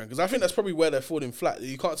bench scoring, because I think that's probably where they're falling flat.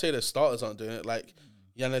 You can't say their starters aren't doing it. Like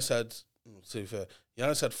Giannis had, to be fair,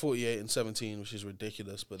 Giannis had 48 and 17, which is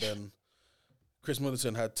ridiculous. But then Chris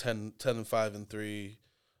Middleton had 10 and 5 and 3.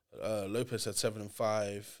 Lopez had 7 and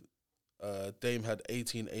 5. Dame had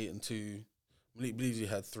 18, 8 and 2. Malik Beasley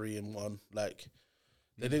had 3 and 1. Like,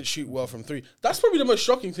 they didn't shoot well from 3. That's probably the most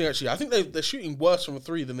shocking thing, actually. I think they're shooting worse from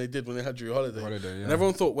 3 than they did when they had Drew Holiday. Yeah. And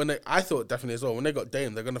everyone thought I thought definitely as well, when they got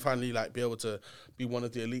Dame, they're going to finally like be able to be one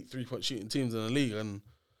of the elite 3-point shooting teams in the league. And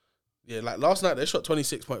yeah, like last night they shot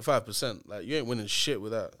 26.5%. Like, you ain't winning shit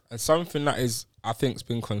with that. And something that is, I think, has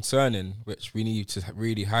been concerning, which we need to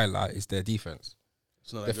really highlight, is their defense.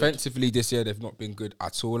 Defensively this year, they've not been good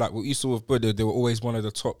at all. Like what you saw with Buddha, they were always one of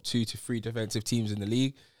the top 2 to 3 defensive teams in the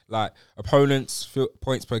league. Like opponents'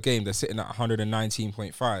 points per game, they're sitting at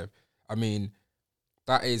 119.5. I mean,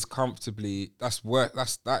 that is comfortably. That's the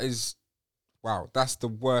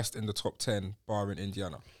worst in the top 10, barring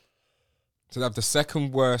Indiana. So they have the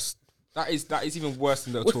second worst. That is even worse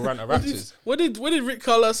than the Toronto Raptors. What did Rick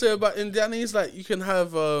Carlisle say about Indiana? He's like, you can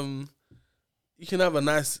have a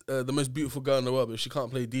nice, the most beautiful girl in the world, but if she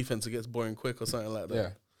can't play defense, it gets boring quick or something like that.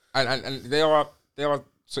 Yeah, and they are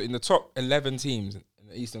so in the top 11 teams in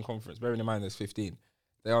the Eastern Conference. Bearing in mind there's 15,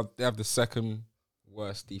 they have the second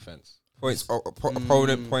worst defense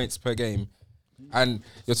opponent points per game, and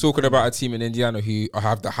you're talking about a team in Indiana who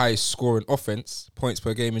have the highest scoring offense points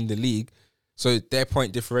per game in the league. So their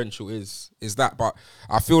point differential is that. But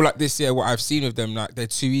I feel like this year, what I've seen with them, like they're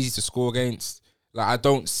too easy to score against. Like I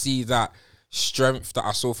don't see that strength that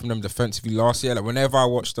I saw from them defensively last year. Like whenever I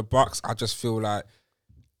watch the Bucks, I just feel like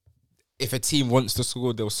if a team wants to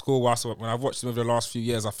score, they'll score. Whilst when I've watched them over the last few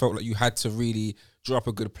years, I felt like you had to really drop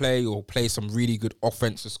a good play or play some really good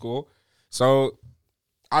offense to score. So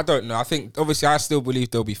I don't know. I think obviously I still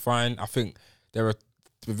believe they'll be fine. I think they're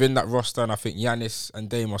within that roster, and I think Giannis and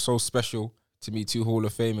Dame are so special to me, 2 Hall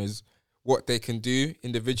of Famers. What they can do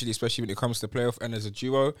individually, especially when it comes to playoff and as a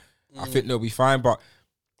duo, I think they'll be fine. But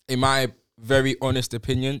in my very honest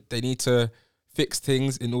opinion, they need to fix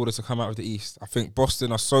things in order to come out of the East. I think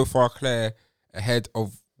Boston are so far clear ahead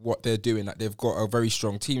of what they're doing. Like they've got a very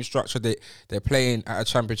strong team structure. They're playing at a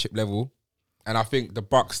championship level. And I think the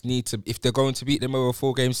Bucks need to, if they're going to beat them over a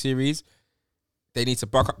 4-game series, they need to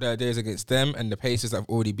buck up their ideas against them and the Pacers that have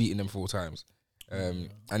already beaten them 4 times.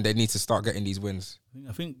 And they need to start getting these wins.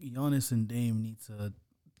 I think Giannis and Dame need to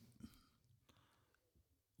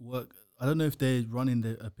work. I don't know if they're running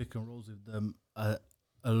the pick and rolls with them a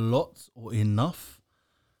lot or enough,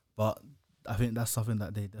 but I think that's something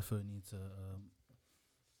that they definitely need to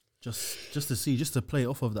just to play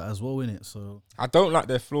off of that as well, innit? So I don't like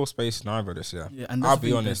their floor space neither this year. Yeah, and I'll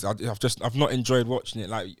be honest, I've not enjoyed watching it.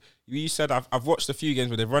 Like you said, I've watched a few games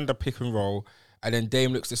where they've run the pick and roll, and then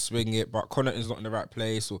Dame looks to swing it, but Connaughton's not in the right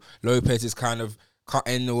place, or Lopez is kind of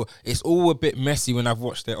cutting, or it's all a bit messy when I've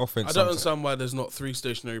watched their offense. I don't understand why there's not 3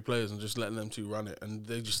 stationary players and just letting them 2 run it, and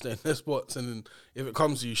they just stay in their spots. And then if it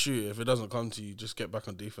comes to you, shoot. If it doesn't come to you, just get back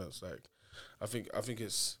on defense. Like, I think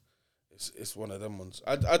it's one of them ones.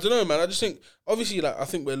 I don't know, man. I just think, obviously, like, I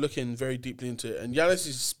think we're looking very deeply into it. And Giannis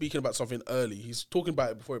is speaking about something early. He's talking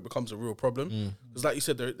about it before it becomes a real problem. Because, like you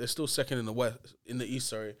said, they're still second in the East.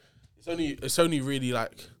 Sorry, it's only really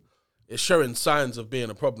like it's showing signs of being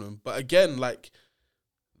a problem. But again, like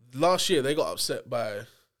last year, they got upset by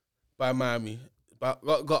Miami,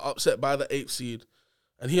 got upset by the 8th seed,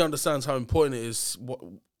 and he understands how important it is.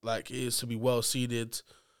 It is to be well seeded.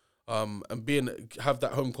 And have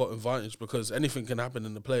that home court advantage, because anything can happen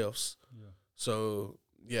in the playoffs. Yeah. So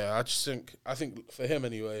yeah, I think for him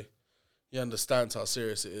anyway, he understands how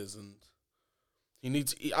serious it is, and he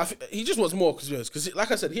just wants more, because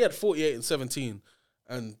like I said, he had 48 and 17,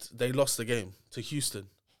 and they lost the game to Houston.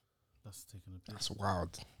 That's taking a piss. That's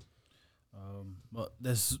wild. But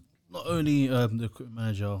there's not only the equipment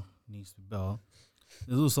manager needs to be better.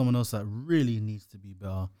 There's also someone else that really needs to be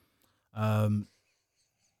better.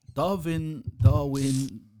 Dublin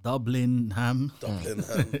Ham.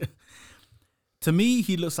 To me,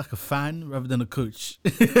 he looks like a fan rather than a coach.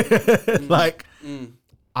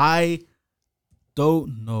 I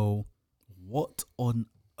don't know what on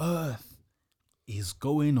earth is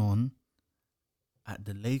going on at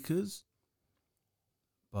the Lakers,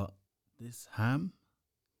 but this Ham,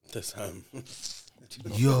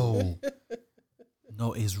 yo,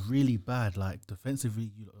 no, it's really bad. Like,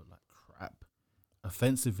 defensively, you look like crap.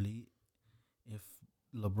 Offensively, if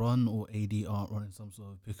LeBron or AD aren't running some sort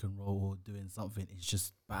of pick and roll or doing something, it's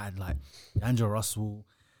just bad. Like D'Angelo Russell,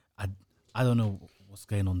 I don't know what's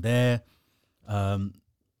going on there.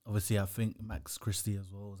 Obviously, I think Max Christie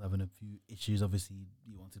as well was having a few issues. Obviously,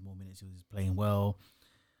 he wanted more minutes. He was playing well.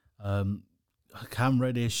 Cam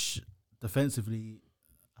Reddish, defensively,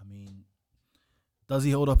 I mean, does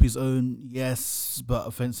he hold up his own? Yes, but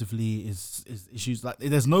offensively is issues. Like,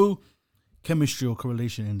 there's no chemistry or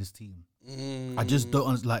correlation in this team. I just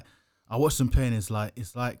don't like. I watched them playing. It's like AD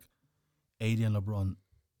and LeBron,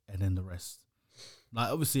 and then the rest. Like,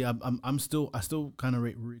 obviously, I still kind of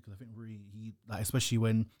rate Rui, because I think Rui, he, like, especially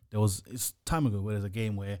when it's time ago where there's a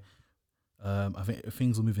game where I think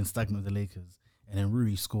things were moving stagnant with the Lakers, and then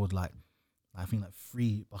Rui scored like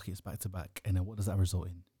 3 buckets back to back, and then what does that result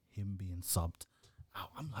in? Him being subbed.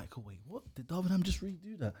 I'm like, oh wait, what did Darvin Ham just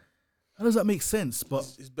redo that? How does that make sense? But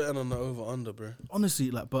it's better than the over-under, bro.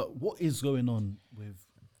 Honestly, but what is going on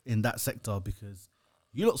in that sector? Because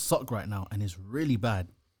you lot suck right now, and it's really bad.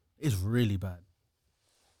 It's really bad.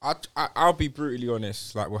 I'll be brutally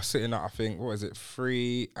honest. Like, we're sitting at, I think, what is it,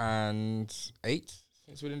 3-8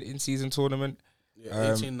 since we're in the in-season tournament.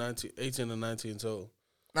 Yeah, 18 and 19 total.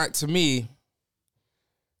 Like, to me,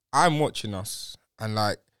 I'm watching us, and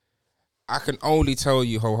like, I can only tell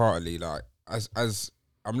you wholeheartedly, like, as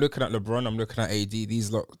I'm looking at LeBron, I'm looking at AD.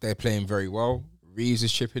 These lot, they're playing very well. Reeves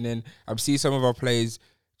is chipping in. I'm seeing some of our players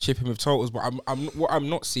chipping with totals, but what I'm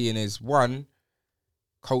not seeing is, one,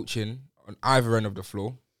 coaching on either end of the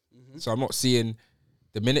floor. Mm-hmm. So I'm not seeing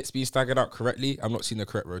the minutes being staggered out correctly. I'm not seeing the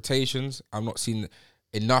correct rotations. I'm not seeing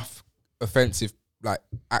enough offensive, like,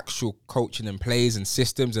 actual coaching and plays and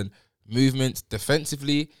systems and movements.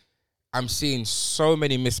 Defensively, I'm seeing so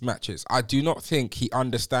many mismatches. I do not think he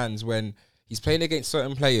understands when he's playing against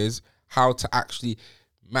certain players how to actually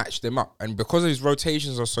match them up. And because his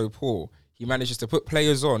rotations are so poor, he manages to put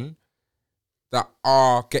players on that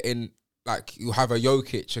are getting, like, you have a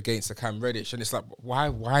Jokic against a Cam Reddish, and it's like,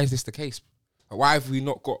 why is this the case? Why have we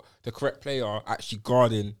not got the correct player actually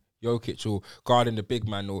guarding Jokic or guarding the big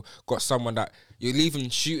man, or got someone that you're leaving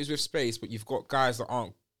shooters with space, but you've got guys that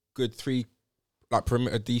aren't good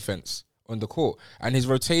perimeter defense on the court? And his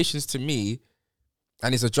rotations, to me,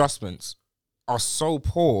 and his adjustments are so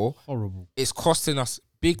poor. Horrible. It's costing us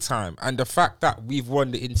big time. And the fact that we've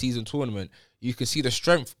won the in-season tournament, you can see the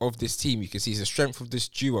strength of this team. You can see the strength of this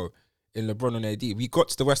duo in LeBron and AD. We got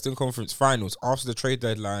to the Western Conference Finals after the trade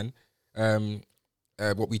deadline.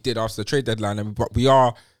 What we did after the trade deadline, but we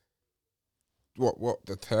are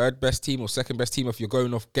the third best team or second best team if you're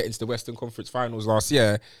going off getting to the Western Conference Finals last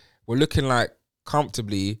year. We're looking like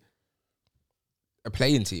comfortably a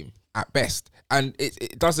playing team at best, and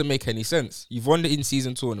it doesn't make any sense. You've won the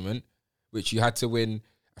in-season tournament, which you had to win.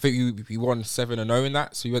 I think we won 7-0 in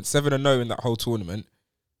that, so you went 7-0 in that whole tournament,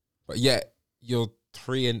 but yet you're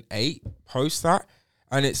 3-8 post that,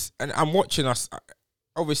 and I'm watching us.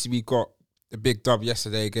 Obviously, we got the big dub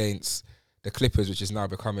yesterday against the Clippers, which is now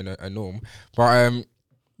becoming a norm. But I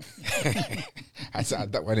had to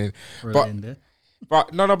add that one in.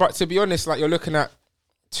 But to be honest, like, you're looking at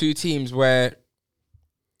two teams where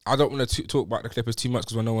I don't want to talk about the Clippers too much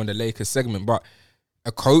because we're not on the Lakers segment, but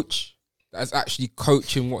a coach that's actually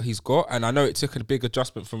coaching what he's got. And I know it took a big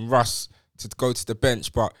adjustment from Russ to go to the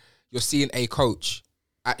bench, but you're seeing a coach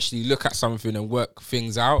actually look at something and work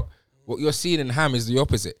things out. What you're seeing in Ham is the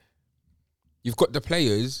opposite. You've got the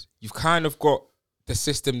players, you've kind of got the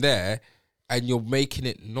system there, and you're making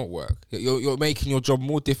it not work. You're making your job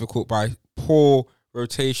more difficult by poor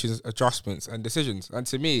rotations, adjustments, and decisions. And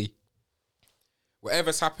to me,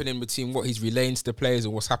 whatever's happening between what he's relaying to the players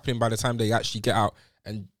and what's happening by the time they actually get out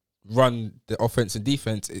and run the offense and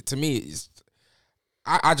defense, to me,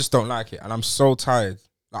 I just don't like it. And I'm so tired.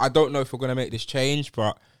 Like, I don't know if we're going to make this change,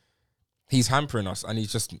 but he's hampering us, and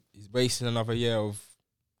he's wasting another year of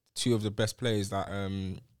two of the best players that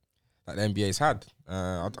the NBA's had.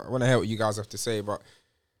 I want to hear what you guys have to say, but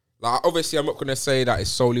like, obviously I'm not going to say that it's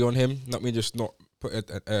solely on him. Not me, just not put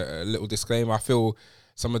a little disclaimer. I feel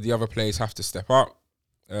some of the other players have to step up.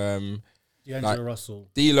 D'Angelo Russell.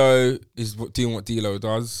 D'Lo is doing what D'Lo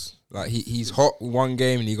does. Like he's hot one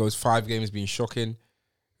game and he goes 5 games being shocking.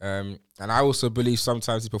 And I also believe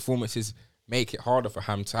sometimes his performances make it harder for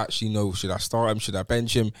Ham to actually know, should I start him, should I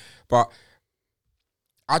bench him? But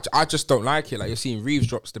I just don't like it. Like, you're seeing Reeves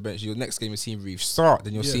drops the bench. Your next game, you're seeing Reeves start.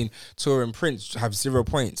 Then you're seeing Tour and Prince have 0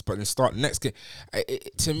 points, but then start the next game.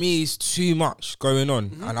 To me, it's too much going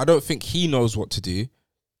on. And I don't think he knows what to do.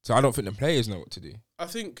 So I don't think the players know what to do. I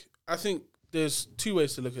think there's 2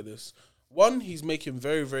 ways to look at this. One, he's making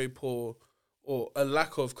very, very poor or a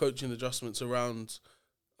lack of coaching adjustments around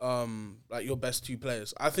like your best 2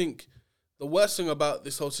 players. I think the worst thing about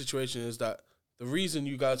this whole situation is that the reason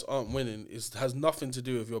you guys aren't winning has nothing to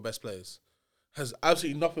do with your best players. Has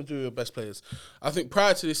absolutely nothing to do with your best players. I think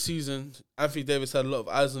prior to this season, Anthony Davis had a lot of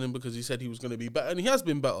eyes on him because he said he was going to be better, and he has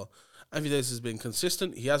been better. Anthony Davis has been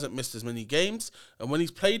consistent. He hasn't missed as many games, and when he's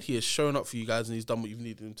played, he has shown up for you guys, and he's done what you've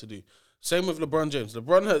needed him to do. Same with LeBron James.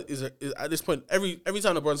 LeBron is at this point, every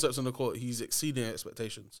time LeBron steps on the court, he's exceeding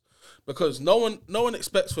expectations, because no one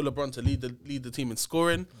expects for LeBron to lead the team in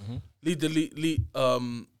scoring,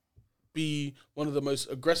 be one of the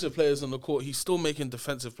most aggressive players on the court. He's still making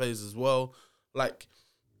defensive plays as well. Like,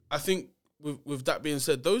 I think with that being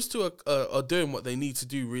said, those 2 are doing what they need to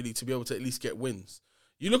do, really, to be able to at least get wins.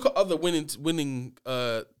 You look at other winning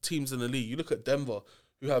teams in the league. You look at Denver,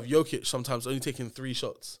 who have Jokic sometimes only taking 3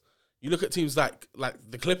 shots. You look at teams like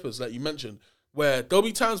the Clippers, like you mentioned, where there'll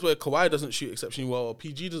be times where Kawhi doesn't shoot exceptionally well or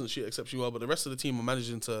PG doesn't shoot exceptionally well, but the rest of the team are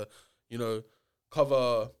managing to,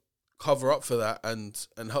 cover up for that and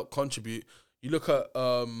help contribute. You look at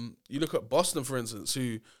Boston, for instance,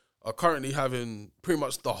 who are currently having pretty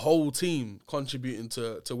much the whole team contributing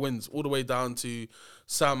to wins, all the way down to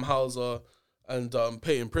Sam Hauser and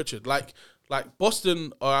Peyton Pritchard. Like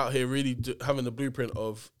Boston are out here really having the blueprint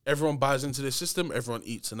of everyone buys into this system, everyone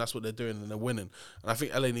eats, and that's what they're doing, and they're winning. And I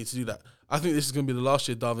think LA needs to do that. I think this is going to be the last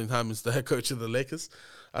year Darvin Ham is the head coach of the Lakers.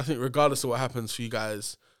 I think regardless of what happens for you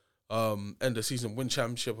guys, end of season, win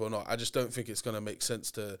championship or not, I just don't think it's going to make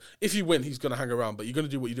sense to... If you win, he's going to hang around, but you're going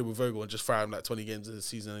to do what you did with Vogel and just fire him like 20 games in the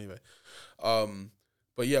season anyway.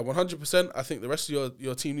 But yeah, 100%, I think the rest of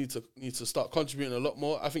your team needs to start contributing a lot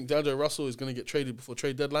more. I think D'Angelo Russell is going to get traded before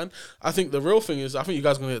trade deadline. I think the real thing is, I think you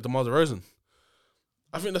guys are going to get DeMar DeRozan.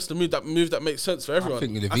 I think that's the move that makes sense for everyone. I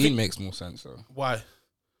think Levine makes more sense, though. Why?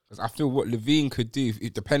 Because I feel what Levine could do,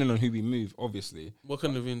 depending on who we move, obviously. What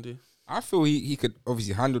can Levine do? I feel he could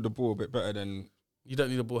obviously handle the ball a bit better than... You don't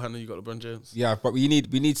need a ball handler, you got LeBron James. Yeah, but we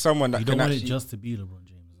need someone that you can don't want actually... it just to be LeBron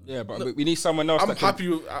James. Yeah, but we need someone else. I'm happy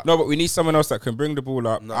with... No, but we need someone else that can bring the ball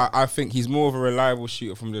up. No. I think he's more of a reliable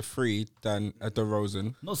shooter from the 3 than a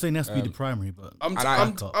DeRozan. Not saying that's to be the primary, but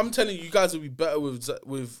I'm telling you, you guys will be better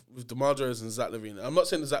with DeMar DeRozan and Zach LaVine. I'm not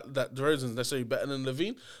saying that DeRozan is necessarily better than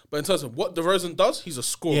LaVine, but in terms of what DeRozan does, he's a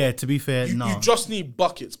scorer. yeah, to be fair, You no. just need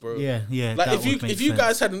buckets, bro. Yeah. Like, that would make if you sense.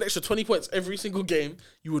 guys had an extra 20 points every single game,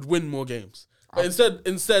 you would win more games. But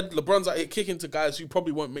instead, LeBron's out here kicking to guys who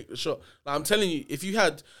probably won't make the shot. Like, I'm telling you, if you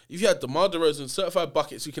had DeMar DeRozan, certified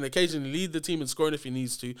buckets, who can occasionally lead the team in scoring if he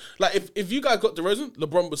needs to. Like, if you guys got DeRozan,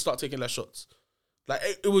 LeBron would start taking less shots. Like,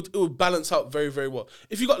 it would balance out very, very well.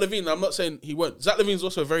 If you got LaVine, I'm not saying he won't. Zach LaVine's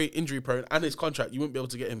also very injury prone, and his contract, you wouldn't be able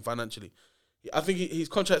to get him financially. I think his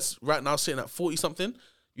contract's right now sitting at 40 something.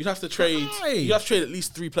 You'd have to trade. Right. You have to trade at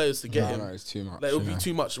least 3 players to get him. No, it's too much. Like, it would be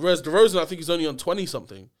too much. Whereas DeRozan, I think he's only on 20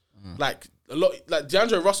 something. Like a lot, like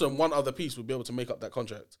D'Angelo Russell and one other piece would be able to make up that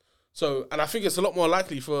contract. So, and I think it's a lot more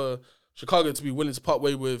likely for Chicago to be willing to part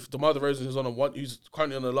way with DeMar DeRozan, who's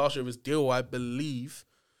currently on the last year of his deal, I believe,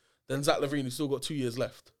 than Zach LaVine, who's still got 2 years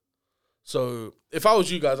left. So, if I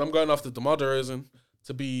was you guys, I'm going after DeMar DeRozan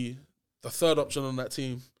to be the third option on that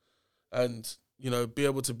team, and be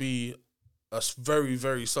able to be a very,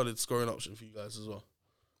 very solid scoring option for you guys as well.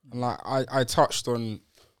 And like I touched on,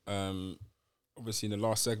 obviously in the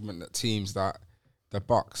last segment, that teams that the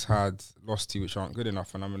Bucks had lost to, which aren't good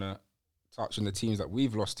enough, and I'm gonna touch on the teams that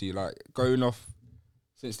we've lost to. Like going off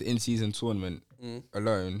since the in-season tournament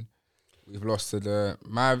alone, we've lost to the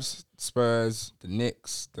Mavs, Spurs, the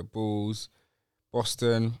Knicks, the Bulls,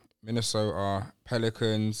 Boston, Minnesota,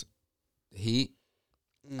 Pelicans, the Heat,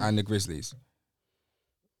 and the Grizzlies.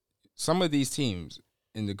 Some of these teams,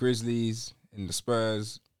 in the Grizzlies, in the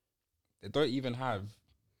Spurs, they don't even have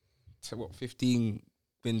 15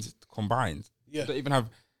 wins combined. Yeah. They don't even have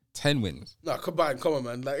 10 wins. No, combined, come on,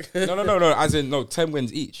 man. Like No. As in, 10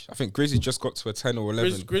 wins each. I think Grizzlies just got to a 10 or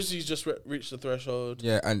 11. Grizzlies just reached the threshold.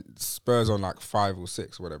 Yeah, and Spurs on like 5 or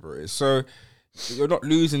 6, whatever it is. So you're not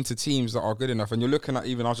losing to teams that are good enough. And you're looking at,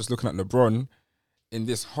 I was just looking at LeBron in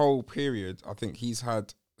this whole period. I think he's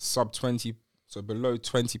had sub 20, so below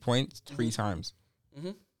 20 points 3 times.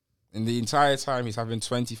 Mm-hmm. In the entire time, he's having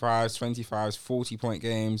 25s, 40-point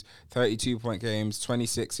games, 32-point games,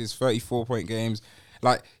 26s, 34-point games.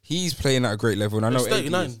 Like, he's playing at a great level. And I know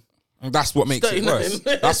 39. That's what makes it worse.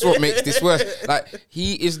 That's what makes this worse. Like,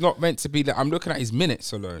 he is not meant to be that. I'm looking at his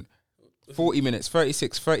minutes alone. 40 minutes,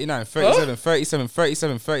 36, 39, 37, 37,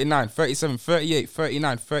 37, 39, 37, 38,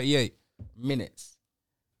 39, 38 minutes.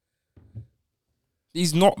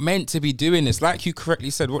 He's not meant to be doing this. Like you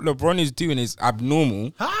correctly said, what LeBron is doing is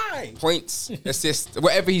abnormal. Hi. Points, assists,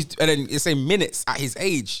 whatever he's... And then it's saying minutes at his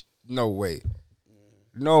age. No way.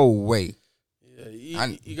 No way. Yeah,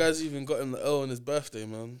 you guys even got him the L on his birthday,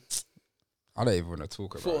 man. I don't even want to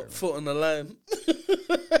talk about it. Foot on the line.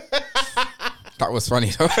 That was funny,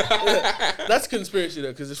 though. That's conspiracy,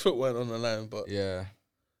 though, because his foot went on the line. But yeah,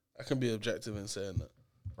 I can be objective in saying that.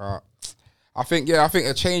 But I think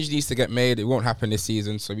a change needs to get made. It won't happen this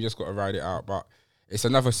season, so we just got to ride it out. But it's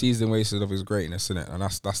another season wasted of his greatness, isn't it? And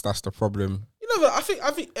that's the problem. You know, I think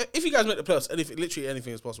if you guys make the playoffs, literally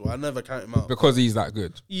anything is possible. I never count him out because he's that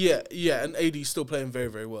good. Yeah, and AD's still playing very,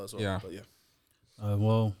 very well as well. Yeah, but yeah.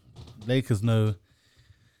 Well, Lakers know.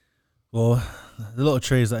 Well, there's a lot of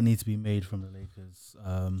trades that need to be made from the Lakers.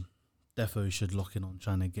 Defo should lock in on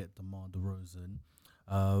trying to get DeMar DeRozan.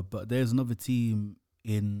 But there's another team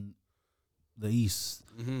in the East.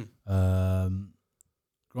 Mm-hmm.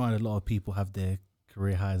 Granted, a lot of people have their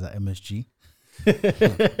career highs at MSG.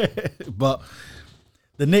 But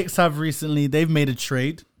the Knicks have recently, they've made a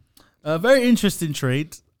trade. A very interesting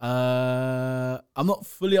trade. I'm not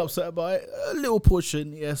fully upset about it. A little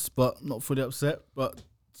portion, yes, but not fully upset. But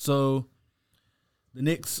so the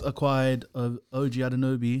Knicks acquired OG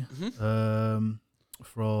Anunoby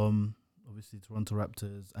from obviously Toronto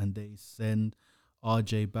Raptors, and they send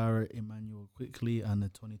RJ Barrett, Emmanuel Quickly, and the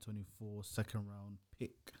 2024 second round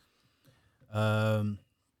pick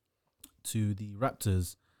to the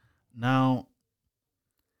Raptors. Now,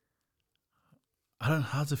 I don't know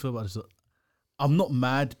how to feel about this. I'm not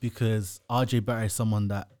mad because RJ Barrett is someone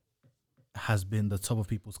that has been the top of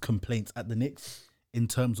people's complaints at the Knicks in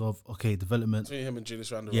terms of, development. Between him and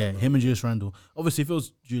Julius Randle. Yeah, him and Julius Randle. Obviously, if it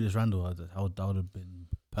was Julius Randle, that would have been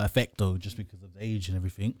perfecto just because of the age and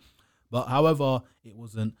everything. But however, it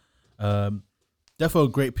wasn't. Definitely a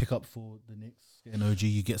great pickup for the Knicks. Getting OG,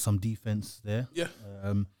 you get some defense there. Yeah.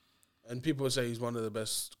 And people would say he's one of the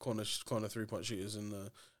best corner 3-point shooters in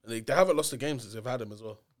the league. They haven't lost a game since they've had him as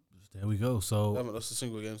well. There we go. So they haven't lost a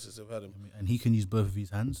single game since they've had him. And he can use both of his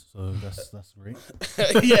hands, so that's great.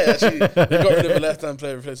 Yeah, actually, they got rid of a left-hand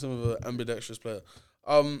player, replaced him with an ambidextrous player.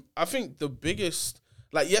 I think the biggest,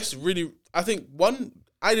 really, I think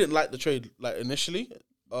I didn't like the trade initially.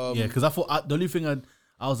 Because I thought the only thing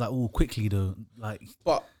I was like, quickly though,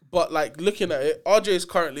 But looking at it, RJ is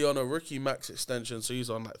currently on a rookie max extension, so he's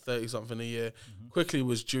on 30 something a year. Mm-hmm. Quickly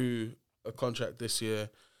was due a contract this year.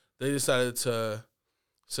 They decided to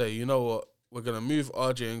say, you know what, we're gonna move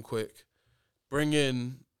RJ in quick, bring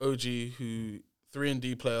in OG, who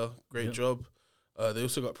 3-and-D player, great job. They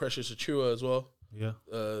also got Precious Achua as well. Yeah,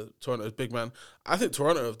 Toronto's big man. I think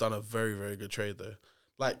Toronto have done a very, very good trade there.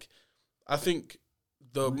 I think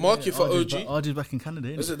the market for OG... RJ's back in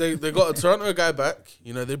Canada, they got a Toronto guy back.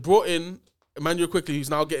 You know, they brought in Emmanuel Quickly, who's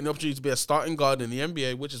now getting the opportunity to be a starting guard in the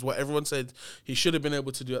NBA, which is what everyone said he should have been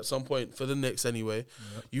able to do at some point for the Knicks anyway.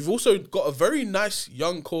 Yep. You've also got a very nice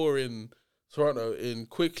young core in Toronto in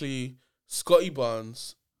Quickly, Scotty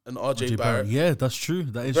Barnes, and RJ Barrett. Yeah, that's true.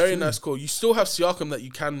 That is very true. nice call. You still have Siakam that you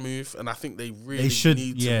can move, and I think they really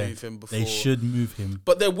need to move him before. They should move him.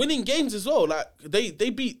 But they're winning games as well. They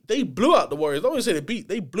blew out the Warriors. I don't want to say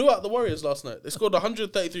they blew out the Warriors last night. They scored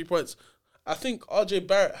 133 points I think RJ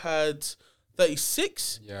Barrett had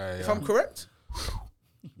 36. Yeah, if yeah. I'm correct.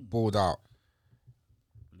 Balled out.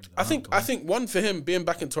 I think one for him being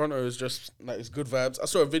back in Toronto is just like it's good vibes. I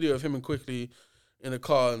saw a video of him and Quickly in a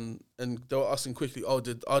car, and they were asking Quickly, "Oh,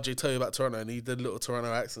 did RJ tell you about Toronto?" And he did a little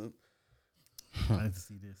Toronto accent. I need to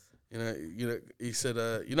see this. He said,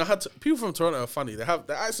 how people from Toronto are funny. They have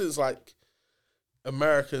their accents like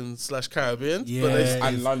American/Caribbean, Yeah. but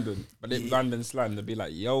And London. But in London slang, they'd be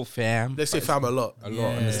like, yo, fam. they say fam a lot. A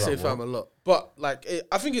lot. And They it's say like, fam a lot. But like,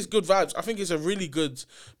 I think it's good vibes. I think it's a really good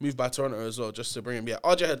move by Toronto as well, just to bring him. Yeah,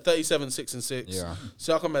 RJ had 37, 6 and 6. Yeah.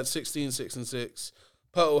 Siakam had 16, 6 and 6.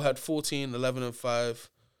 Pirtle had 14, 11 and 5.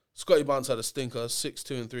 Scotty Barnes had a stinker, 6,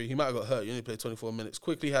 2 and 3. He might have got hurt. He only played 24 minutes.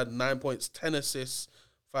 Quickly had 9 points, 10 assists,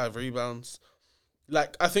 5 rebounds.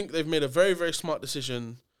 Like, I think they've made a very, very smart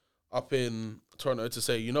decision up in Toronto to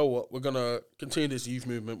say, you know what, we're going to continue this youth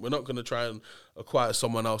movement. We're not going to try and acquire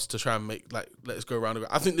someone else to try and make, like, let us go around.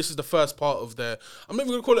 I think this is the first part of their, I'm not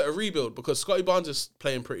even going to call it a rebuild because Scotty Barnes is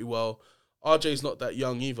playing pretty well. RJ's not that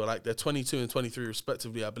young either. Like, they're 22 and 23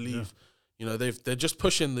 respectively, I believe. Yeah. They're just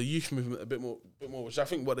pushing the youth movement a bit more, which I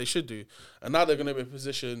think what they should do. And now they're going to be in a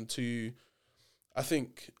position to, I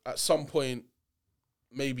think, at some point,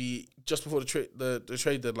 maybe just before the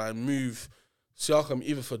trade deadline, move Siakam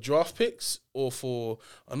either for draft picks or for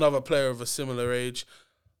another player of a similar age.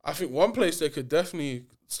 I think one place they could definitely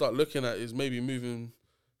start looking at is maybe moving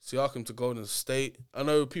Siakam to Golden State. I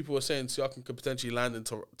know people were saying Siakam could potentially land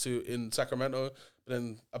in Sacramento, but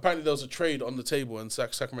then apparently there was a trade on the table and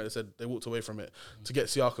Sacramento said they walked away from it to get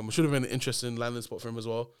Siakam, which should have been an interesting landing spot for him as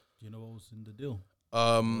well. Do you know what was in the deal?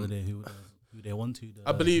 Um, Who they want to?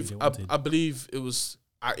 I believe it was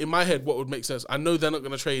in my head. What would make sense? I know they're not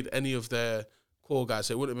going to trade any of their core guys.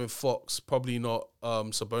 So it wouldn't have been Fox, probably not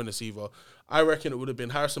Sabonis either. I reckon it would have been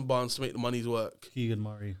Harrison Barnes to make the money's work. Keegan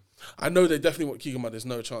Murray. I know they definitely want Keegan Murray. There's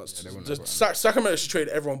no chance. Sacramento should trade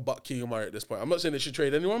everyone but Keegan Murray at this point. I'm not saying they should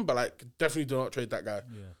trade anyone, but like definitely do not trade that guy.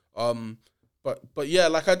 Yeah. But yeah,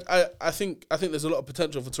 like I think there's a lot of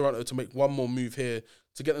potential for Toronto to make one more move here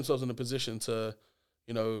to get themselves in a position to,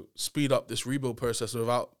 speed up this rebuild process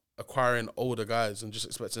without acquiring older guys and just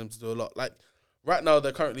expecting them to do a lot. Like right now,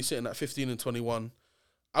 they're currently sitting at 15 and 21.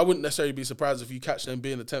 I wouldn't necessarily be surprised if you catch them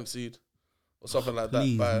being the 10th seed or something like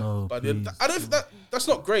that. By the end. I don't. That's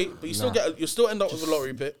not great, but you still end up with a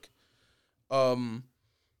lottery pick. And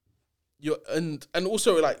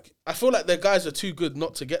also like I feel like their guys are too good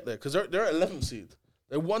not to get there because they're at 11th seed.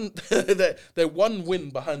 They're one win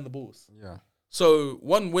behind the Bulls. Yeah. So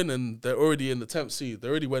one win and they're already in the 10th seed.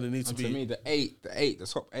 They're already where they need to be. To me, the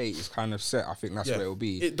top 8 is kind of set. I think that's where it'll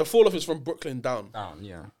be. The fall off is from Brooklyn down.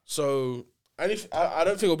 Yeah. So I don't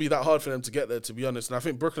think it'll be that hard for them to get there, to be honest. And I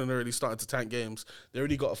think Brooklyn are already starting to tank games. They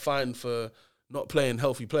already got a fine for not playing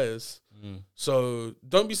healthy players. So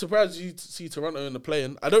don't be surprised if you see Toronto in the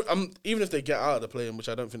play-in. Even if they get out of the play-in, which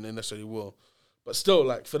I don't think they necessarily will. But still,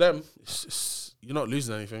 like for them, you're not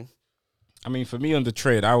losing anything. I mean, for me on the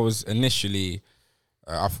trade, I was initially,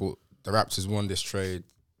 I thought the Raptors won this trade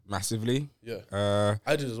massively. Yeah,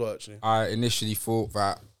 I did as well, actually. I initially thought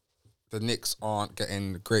that the Knicks aren't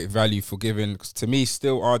getting great value for giving, because to me,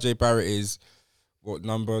 still RJ Barrett is, what,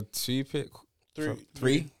 number 2 pick?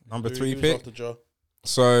 Number 3 pick.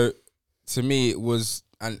 So, to me, it was,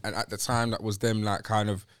 and at the time, that was them like kind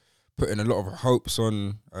of putting a lot of hopes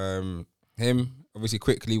on him. Obviously,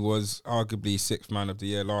 Quickly was arguably 6th man of the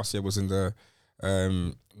year. Last year was in the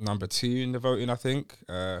number 2 in the voting, I think.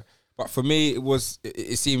 But for me,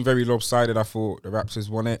 it seemed very lopsided. I thought the Raptors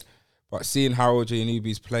won it. But seeing how OG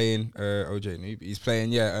Anunoby's playing,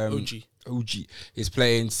 OG. He's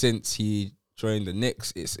playing since he joined the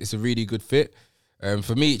Knicks. It's a really good fit.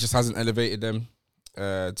 For me, it just hasn't elevated them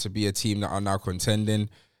to be a team that are now contending.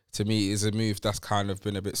 To me, it is a move that's kind of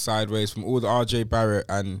been a bit sideways from all the RJ Barrett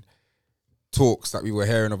and talks that we were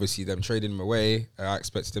hearing, obviously them trading him away. I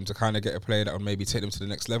expected them to kind of get a player that would maybe take them to the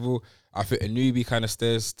next level. I think Anunoby kind of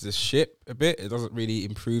steers the ship a bit. It doesn't really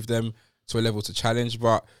improve them to a level to challenge,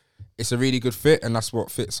 but it's a really good fit, and that's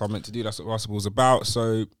what fits are meant to do. That's what basketball's about.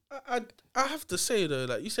 So I have to say though,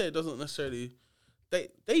 like you say, it doesn't necessarily.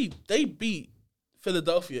 They beat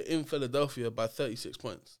Philadelphia in Philadelphia by 36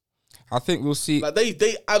 points. I think we'll see. Like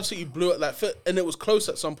they absolutely blew it. And it was close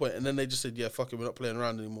at some point, and then they just said, "Yeah, fuck it, we're not playing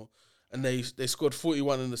around anymore." And they scored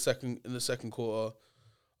 41 in the second quarter,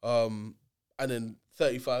 and then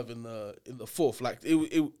 35 in the fourth. Like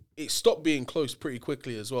it stopped being close pretty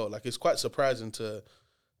quickly as well. Like it's quite surprising to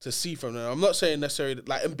see from them. I'm not saying necessarily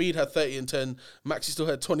like Embiid had 30 and 10, Maxey still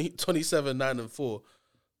had 27, 9 and 4,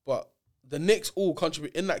 but the Knicks all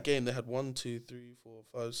contribute in that game. They had 1, 2, 3, 4,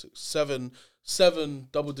 5, 6, 7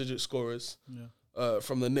 double-digit scorers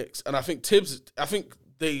from the Knicks, and I think Tibbs.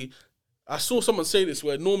 I saw someone say this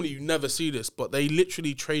where normally you never see this, but they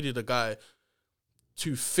literally traded a guy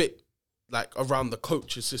to fit like around the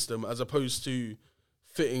coach's system as opposed to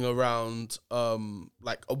fitting around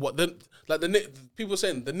people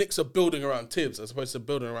saying the Knicks are building around Tibbs as opposed to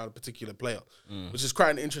building around a particular player, which is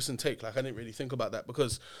quite an interesting take. Like I didn't really think about that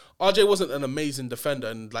because RJ wasn't an amazing defender,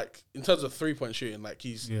 and like in terms of 3-point shooting, like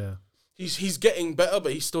he's getting better,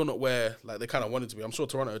 but he's still not where like they kind of wanted to be. I'm sure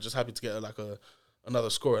Toronto are just happy to get another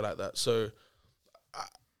scorer like that. So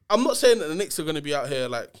I'm not saying that the Knicks are going to be out here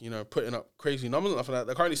like, you know, putting up crazy numbers and stuff like that.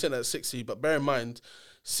 They're currently sitting at 60, but bear in mind,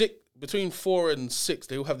 between 4 and 6,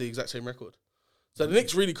 they all have the exact same record. So the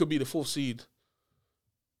Knicks really could be the 4th seed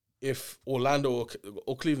if Orlando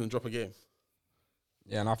or Cleveland drop a game.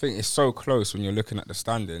 Yeah, and I think it's so close when you're looking at the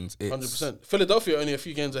standings. 100%. Philadelphia only a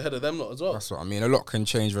few games ahead of them lot as well. That's what I mean. A lot can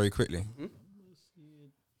change very quickly.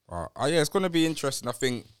 Yeah, it's going to be interesting. I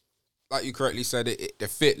think, like you correctly said, the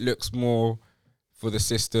fit looks more for the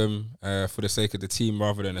system, for the sake of the team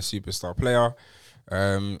rather than a superstar player.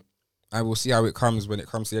 And we'll see how it comes when it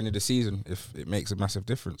comes to the end of the season, if it makes a massive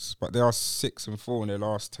difference. But they are 6 and 4 in their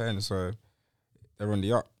last 10, so they're on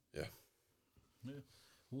the up. Yeah.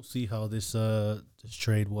 We'll see how this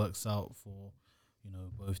trade works out for, you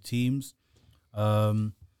know, both teams.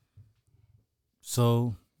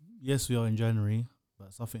 So yes, we are in January,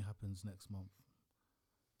 but something happens next month.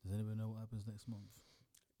 Does anyone know what happens next month?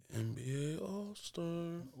 NBA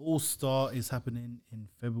All-Star. All-Star is happening in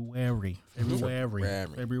February.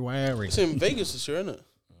 February. It's in Vegas this year, isn't it?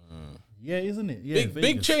 Yeah, isn't it? Yeah,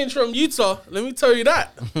 big change from Utah. Let me tell you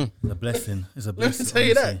that. It's a blessing. It's a Let blessing. me tell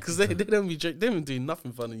you that because they don't do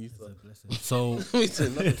nothing fun in Utah. So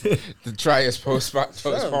The driest post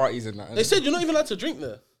parties and that. They said you're not even allowed to drink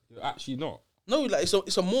there. You're actually not. No, like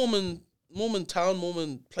it's a Mormon town,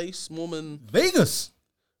 Mormon place, Mormon. Vegas.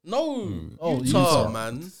 No, Oh, Utah,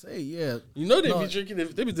 man. Say yeah. You know they be drinking.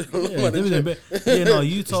 They be doing a lot Yeah, of that shit. yeah, no,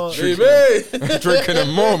 Utah. Baby, Drinking a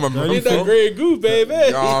Mormon, bro. need that Grey Goo, baby.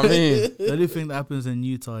 You know what I mean? The only thing that happens in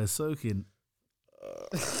Utah is soaking.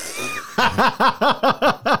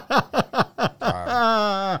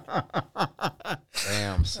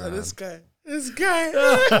 Damn, son. This guy.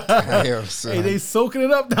 Damn, son. Hey, they soaking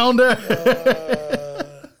it up down there.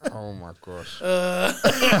 Oh my gosh.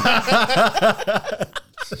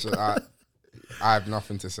 So I have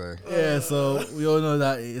nothing to say. Yeah, so we all know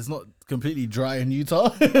that it's not completely dry in Utah.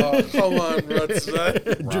 Oh, come on, bro. Wow.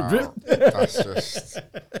 drip. That's just.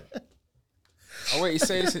 Oh wait, you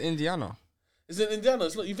say this in Indiana? It's in Indiana.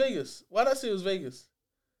 It's not Vegas. Why did I say it was Vegas?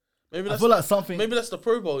 Maybe I that's feel like something. maybe that's the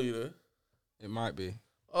Pro Bowl, you know. It might be.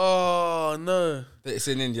 Oh no, It's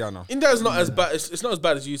in Indiana. Indiana's not as bad. It's not as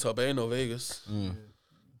bad as Utah, but ain't no Vegas.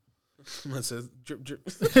 Man says drip drip.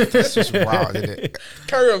 That's just wild, isn't it?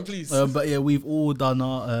 Carry on, please. But yeah, we've all done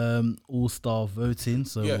our all-star voting,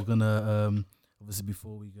 so Yeah. we're gonna obviously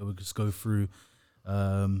before we go, we'll just go through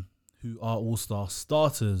who our all-star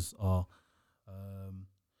starters are.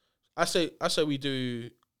 I say we do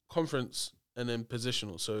conference and then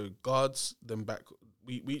positional. So guards, then back.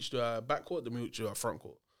 We each do our backcourt, then we each do our front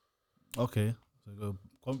court. Okay, so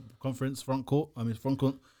go conference, front court. Front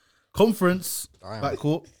court, conference, Damn.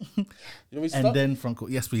 backcourt, You want me to and start? then front court.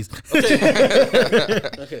 Yes, please.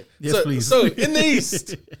 Okay. Yes, please. So in the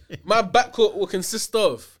East, my backcourt will consist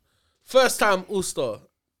of first time All Star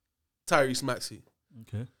Tyrese Maxey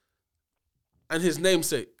Okay. and his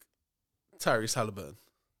namesake Tyrese Halliburton.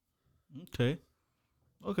 Okay.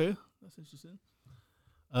 That's interesting.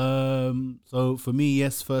 So for me,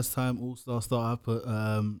 yes, first time all-star start, I put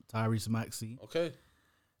Tyrese Maxey. Okay.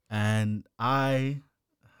 And I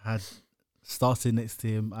had started next to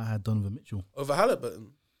him, I had Donovan Mitchell. Over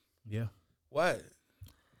Halliburton. Yeah. Why?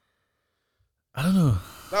 I don't know.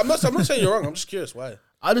 No, I'm not saying you're wrong. I'm just curious why.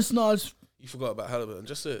 I just know. You forgot about Halliburton.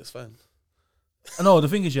 Just say it. It's fine. No, the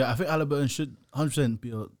thing is, yeah, I think Halliburton should 100%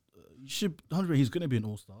 be he's going to be an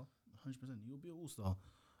all-star. 100%. He'll be an all-star.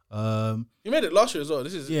 You made it last year as well.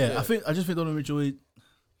 This is I just think Donovan Mitchell,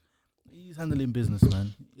 he's handling business,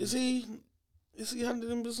 man. Is he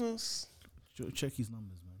handling business? Check his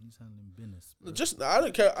numbers, man. He's handling business. Bro. Just I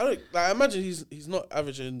don't care. I imagine he's not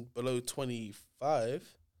averaging below 25.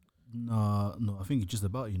 No, I think it's just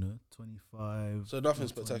about 25. So nothing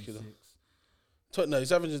spectacular. No,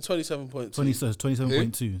 he's averaging 27.2.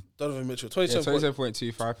 27.2. Donovan Mitchell,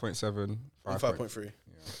 27.2, 5.7, 5.3. Yeah.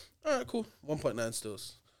 All right, cool. 1.9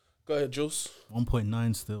 steals. Go ahead, Jules.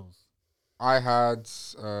 1.9 steals. I had,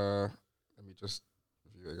 let me just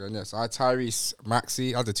Yes, I had Tyrese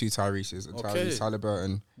Maxey. I had the 2 Tyreses and Okay. Tyrese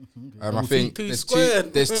Halliburton. I Double think T there's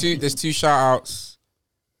squared. there's two shout outs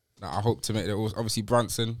that I hope to make. There was obviously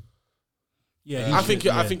Brunson. Yeah, I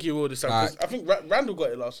think you will this time. 'Cause I think Randall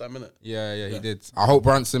got it last time, innit? Yeah, he did. I hope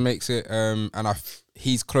Brunson makes it. And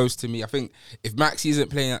he's close to me. I think if Maxey isn't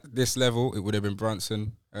playing at this level, it would have been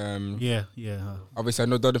Brunson. Yeah. Obviously, I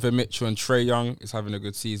know Donovan Mitchell and Trey Young is having a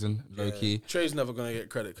good season, low key, Trey's never gonna get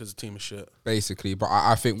credit because the team is shit. basically. But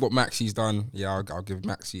I think what Maxey's done, I'll give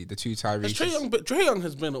Maxey the 2 Tyrese. It's Trey Young, but Trey Young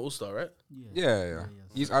has been an all-star, right? Yeah.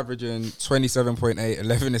 He's averaging 27.8,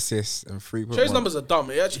 11 assists, and 3.1. Trey's numbers are dumb.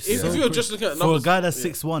 If you were just looking at For a numbers, guy that's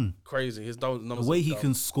 6'1", crazy. His numbers. the way are he dumb.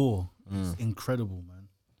 can score is incredible, man.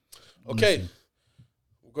 Okay, Honestly.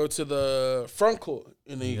 we'll go to the front court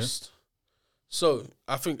in the Yeah. East. So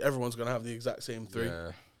I think everyone's gonna have the exact same 3.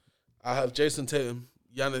 Yeah. I have Jason Tatum,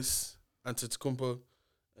 Giannis Antetokounmpo,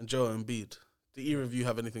 and Joel Embiid. Do either of you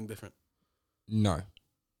have anything different? No.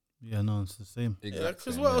 Yeah, no, it's the same.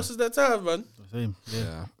 Because what else is there to have, man? The same.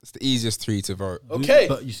 Yeah. It's the easiest 3 to vote. Okay.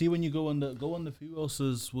 But you see, when you go on the who else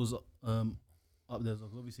was up there?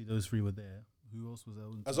 Obviously, those 3 were there. Who else was there?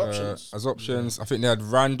 As options. As options, I think they had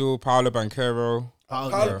Randall, Paolo Banchero.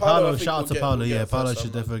 Paolo, I Paolo, think shout will out to get- Paolo. will Yeah, get Paolo first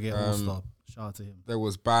should time, definitely get All-Star. Shout out to him. There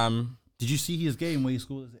was Bam. Did you see his game where he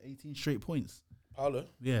scored 18 straight points? Paolo.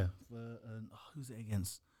 Yeah. Who's it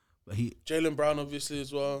against? But Jaylen Brown, obviously,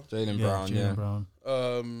 as well. Jaylen Jaylen Brown,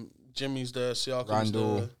 Brown. Jimmy's there. Siakam's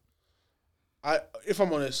Randall. there. If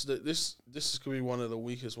I'm honest, this is going to be one of the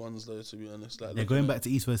weakest ones, though, to be honest. Like, They're going back to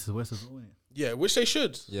East versus West as well, isn't it? Yeah, which they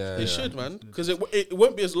should. Yeah, They yeah. should, man. Because it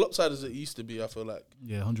won't be as lopsided as it used to be, I feel like.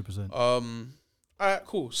 Yeah, 100%. All right,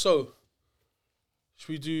 cool. So, should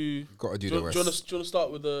we do... Got to do Do the you West. want to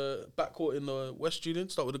start with the backcourt in the West, Julian?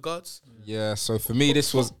 Start with the guards? Yeah, so for me,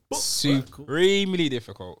 this was supremely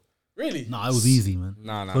difficult. Really? No, it was easy, man.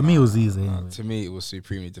 Nah. For me, it was easy. Anyway. To me, it was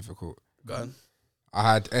supremely difficult. Go on.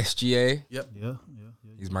 I had SGA. Yep. Yeah.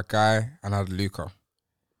 He's my guy. And I had Luka.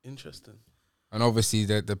 Interesting. And obviously,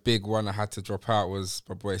 the big one I had to drop out was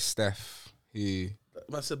my boy Steph,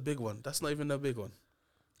 That's a big one. That's not even a big one.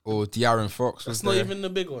 or De'Aaron Fox. That's Was not there. even the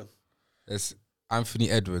big one. It's Anthony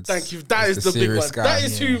Edwards. Thank you. That He's is the big serious one. guy. That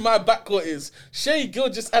is who my backcourt is. Shea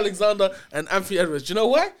Gilgeous Alexander and Anthony Edwards. Do you know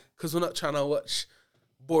why? Because we're not trying to watch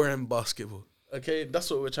boring basketball. Okay? That's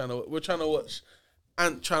what we're trying to watch. We're trying to watch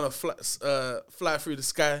Ant trying to fly through the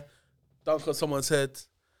sky, dunk on someone's head,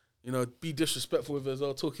 be disrespectful with it as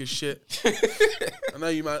well, talk his shit. I know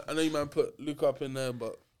you man put Luke up in there,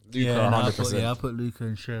 but Luka, Yeah, 100%. I put Luca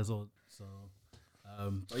and Shea as well. So,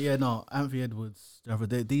 but yeah, no, Anthony Edwards,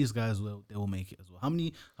 these guys they will make it as well. How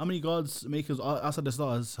many guards makers outside the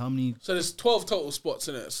stars? How many? so there's 12 total spots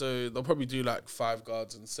in it. So they'll probably do like 5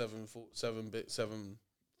 guards and 7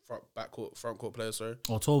 front court players. Sorry,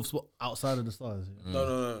 Or 12 outside of the stars? Yeah.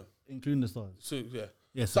 no, Including the stars. so yeah.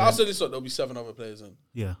 Yeah. So after this, there'll be 7 other players in.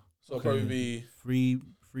 yeah. So it'll probably be three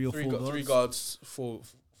or three four guards. 3 guards, 4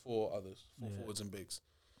 others, 4 Yeah. forwards and bigs.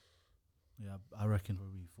 Yeah, I reckon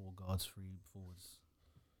probably 4 guards, 3 forwards.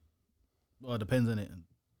 Well, it depends on it.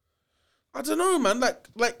 I don't know, man. Like,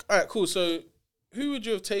 all right, cool. So who would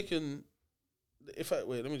you have taken? Let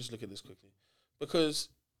me just look at this quickly, because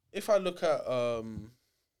if I look at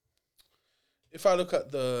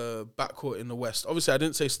the backcourt in the West, obviously I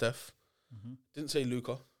didn't say Steph, didn't say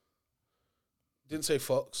Luka, didn't say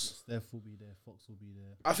Fox. Steph will be there. Fox will be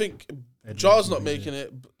there. I think Edwards Jar's will not be making there.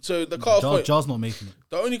 it. So the cutoff point. Jar's not making it.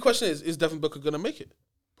 The only question is Devin Booker gonna make it?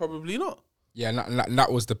 Probably not. Yeah, and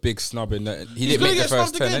that was the big snub in that. He He's didn't gonna make the get first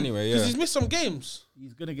snubbed 10 again, anyway, because yeah. he's missed some games.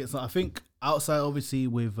 He's gonna get some. I think outside, obviously,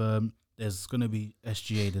 with there's gonna be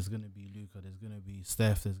SGA, there's gonna be Luka, there's gonna be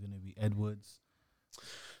Steph, there's gonna be Edwards.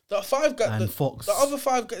 The 5 guys, And the Fox. The other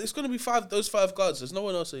 5 guys, it's going to be 5. Those 5 guards. There's no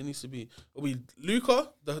one else that it needs to be. It'll be Luka.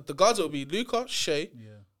 The guards will be Luka, Shea, Yeah.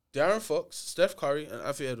 De'Aaron Fox, Steph Curry, and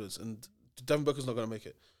Anthony Edwards. And Devin Booker's not going to make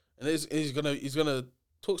it. And he's gonna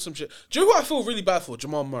talk some shit. Do you know who I feel really bad for?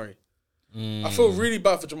 Jamal Murray. I feel really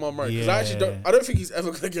bad for Jamal Murray because I actually don't think he's ever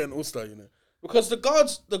going to get an All-Star. Because the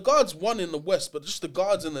guards won in the West, but just the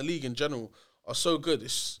guards in the league in general are so good.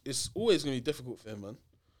 It's always going to be difficult for him, man.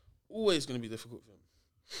 Always going to be difficult for him.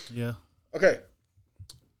 Yeah. Okay.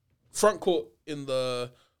 Front court in the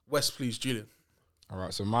West, please, Julian. All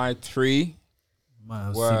right, so my 3 Might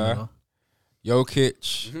have were similar.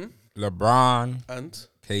 Jokic, LeBron, And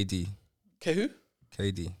KD. KD. who?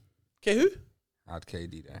 KD. Who? I had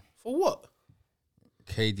KD there. For what?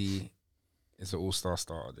 KD is an all-star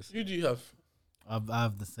starter this year. Who do you have? I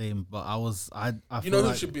have the same, but I You feel know who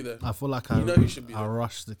like, should be there. I feel like You know who should be I there.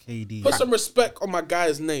 rushed the KD. Put some respect on my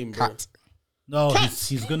guy's name, bro. Cat. No,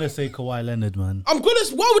 he's gonna say Kawhi Leonard, man. Why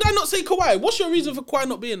would I not say Kawhi? What's your reason for Kawhi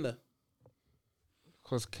not being there?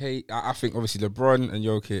 Because I think obviously LeBron and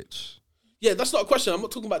Jokic. Yeah, that's not a question. I'm not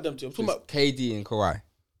talking about them two. I'm talking about KD and Kawhi.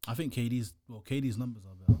 I think KD's numbers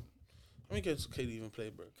are better. How many games does KD even play,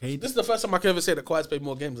 bro? KD? This is the first time I can ever say that Kawhi's played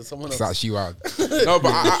more games than someone else. It's actually wild. No,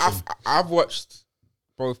 but I've watched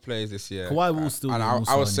both players this year. Kawhi will still. And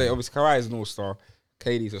I would say obviously Kawhi is an all-star.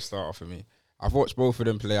 KD's a starter for me. I've watched both of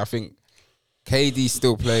them play. I think KD's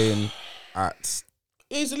still playing at.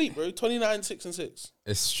 He's elite, bro. 29, 6 and 6.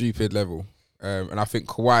 A stupid level, and I think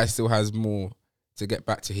Kawhi still has more to get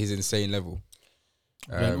back to his insane level.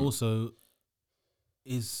 And also,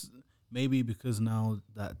 is maybe because now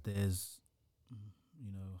that there's,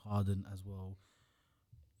 Harden as well.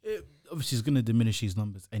 Obviously, it's going to diminish his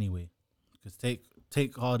numbers anyway. Because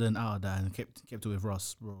take Harden out of that and kept it with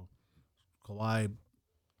Russ, bro. Kawhi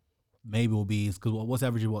maybe will be because what's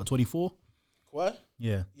average? 24? Kawhi?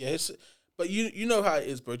 Yeah. Yeah. But you know how it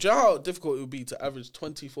is, bro. Do you know how difficult it would be to average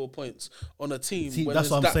 24 points on a team? See, when that's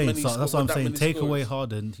what I'm saying. that's what I'm saying. Take scores. away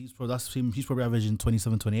Harden, he's probably averaging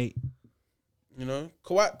 27, 28. You know,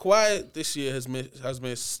 Kawhi this year has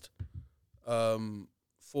missed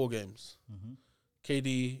 4 games. Mm-hmm.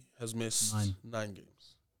 KD has missed 9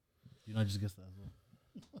 games. You know, I just guessed that as well.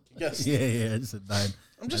 Yes. yeah, I just said 9.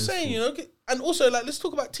 I'm just saying, and also let's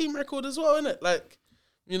talk about team record as well,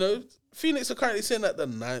 innit? Phoenix are currently sitting at the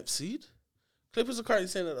 9th seed. Clippers are currently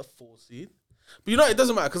sitting at the 4th seed. But it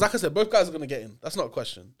doesn't matter because, like I said, both guys are going to get in. That's not a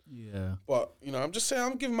question. Yeah. But, I'm just saying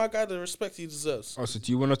I'm giving my guy the respect he deserves. Oh, so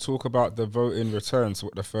do you want to talk about the voting returns?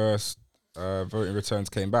 What the first voting returns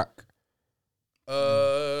came back?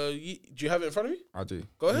 Do you have it in front of you? I do.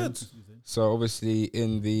 Go ahead. So obviously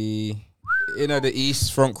in the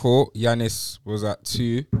East front court, Giannis was at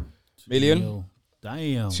 2 million.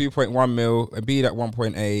 Damn. 2.1 mil. Embiid at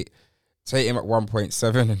 1.8. Tatum at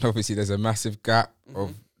 1.7. And obviously there's a massive gap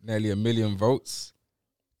of nearly 1 million votes.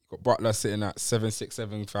 Got Butler sitting at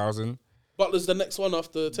 767,000. Butler's the next one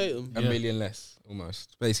after Tatum. A million less,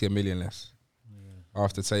 almost. Basically 1 million less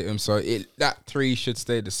after Tatum. So that 3 should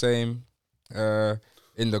stay the same.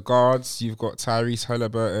 In the guards, you've got Tyrese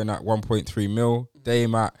Halliburton at 1.3 mil.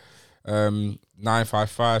 Dame at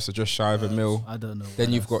 955, so just shy of a mil. I don't know.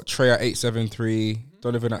 Then you've got Trey at 873,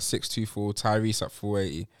 Donovan at 624, Tyrese at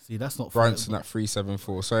 480. See, that's not Brunson at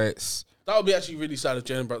 374. So it's that would be actually really sad if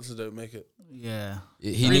Jalen Brunson don't make it. Yeah.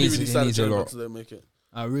 He really, needs, really he sad if needs a Jalen lot. Brunson don't make it.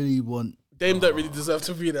 I really want. Dame don't really deserve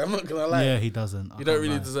to be there. I'm not gonna lie. Yeah, he doesn't. He don't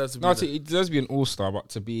really deserve to be No, there. he deserves to be an all-star, but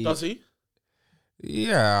to be... Does he?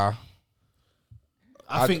 Yeah.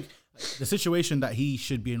 I think the situation that he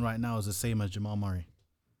should be in right now is the same as Jamal Murray.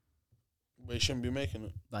 But he shouldn't be making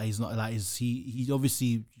it. Like he's not. Like he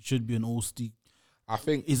obviously should be an all-star. I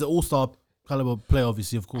think He's an all-star caliber player,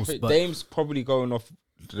 obviously, of I course. think But Dame's probably going off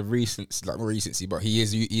the recency, but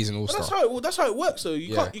he's an all-star. That's how it works. though.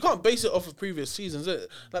 You can't base it off of previous seasons.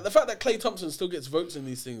 Like the fact that Klay Thompson still gets votes in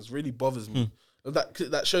these things really bothers me.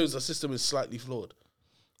 That shows the system is slightly flawed.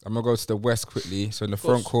 I'm going to go to the West quickly. So in the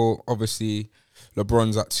front court, obviously,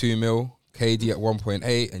 LeBron's at 2 mil, KD at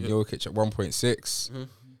 1.8, and Jokic at 1.6.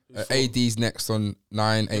 AD's next on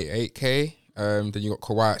 988K. Then you got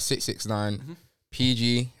Kawhi at 669,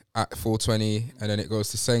 PG at 420, and then it goes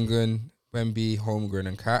to Sengun, Wemby, Holmgren,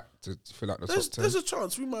 and Kat to fill out the top 10. There's a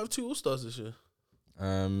chance we might have 2 All-Stars this year.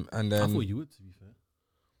 And then I thought you would, to be fair.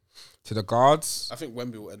 to the guards. I think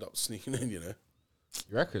Wemby will end up sneaking in, You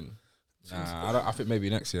reckon? Nah, I think maybe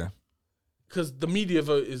next year. Because the media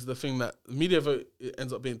vote is the thing that the media vote it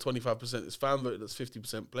ends up being 25%. It's fan vote that's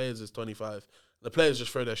 50%. Players is 25. The players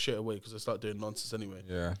just throw their shit away because they start doing nonsense anyway.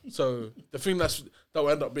 Yeah. So the thing that will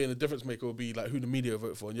end up being a difference maker will be like who the media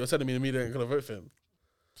vote for. And you're telling me the media ain't gonna vote for him.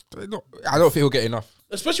 I don't think he'll get enough.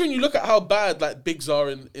 Especially when you look at how bad like bigs are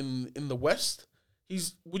in the West.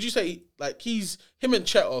 Would you say like him and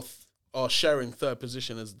Chet are sharing third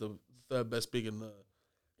position as the third best big in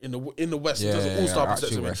the West in terms of all-star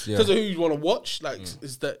perspective because of who you want to watch. Like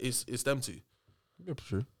it's them two. Yeah,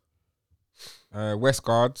 true. West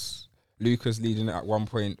guards, Luka's leading it at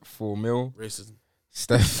 1.4 mil. Racism.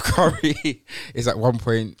 Steph Curry is at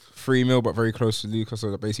 1.3 mil, but very close to Luka, so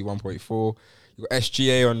they're basically 1.4. You got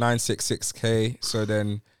SGA on 966K. So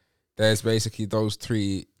then there's basically those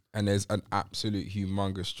 3, and there's an absolute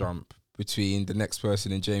humongous jump between the next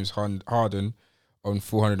person in James Harden on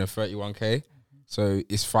 431K. So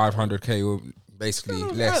it's 500K or basically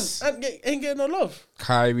less. And ain't getting no love.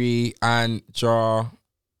 Kyrie and Ja,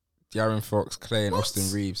 De'Aaron Fox, Clay, and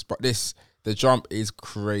Austin Reeves. But the jump is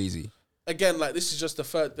crazy. Again, like this is just the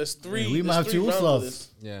third. There's 3. Yeah, we might have 2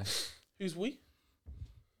 All-Stars. Yeah. Who's we?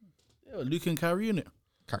 Yeah, Luke and Kyrie in it.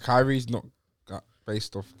 Kyrie's not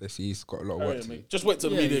based off this. He's got a lot of work to do. Just wait till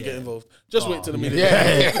the media get involved. Just wait till the media.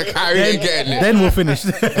 Yeah, Kyrie ain't getting it. Then we'll finish.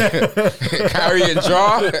 Kyrie and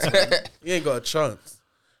Jar. He ain't got a chance.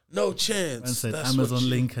 No chance. Man said That's Amazon what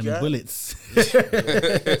link and got. bullets.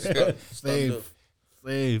 Save.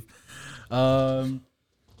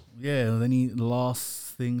 Any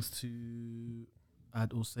last things to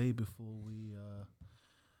add or say before we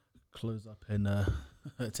close up and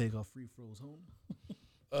take our free throws home?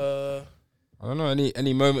 I don't know,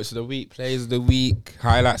 any moments of the week, plays of the week,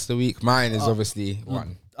 highlights of the week. Mine is obviously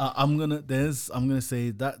one. I'm gonna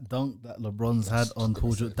say that dunk that LeBron's had on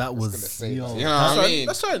Paul George. That was You know what I mean?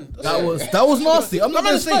 That's fine. that was nasty. I'm not That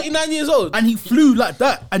gonna man's say. 39 years old. And he flew like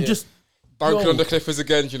that and just Dunking yo, on the Clippers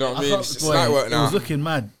again, do you know what I mean? It's boy, night work it now. was looking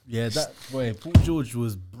mad. Yeah, that boy, Paul George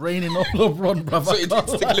was braining off LeBron, bro. That's what he did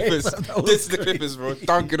to the Clippers. This is the Clippers, bro.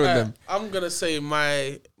 Dunking on them. I'm gonna say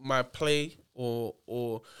my play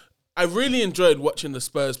or I really enjoyed watching the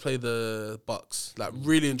Spurs play the Bucks. Like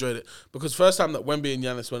really enjoyed it because first time that Wemby and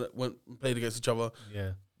Giannis went and played against each other.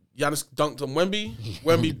 Yeah, Giannis dunked on Wemby.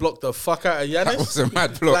 Wemby blocked the fuck out of Giannis. That was a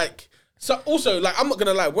mad block. Like so. Also, like I'm not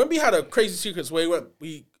gonna lie. Wemby had a crazy sequence where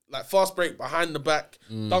he like fast break behind the back,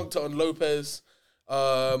 dunked it on Lopez.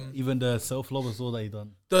 even the self lob was all that he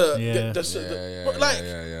done. Yeah,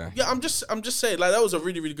 I'm just saying, like that was a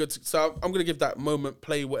really, really good. So I'm gonna give that moment,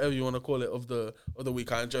 play, whatever you want to call it, of the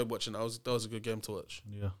week. I enjoyed watching. That was a good game to watch.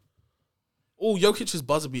 Yeah. Oh, Jokic's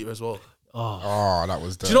buzzer beater as well. Oh, that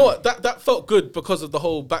was. Do you know what? That felt good because of the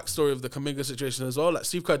whole backstory of the Kuminga situation as well. Like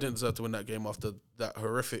Steve Kerr didn't deserve to win that game after that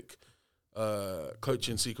horrific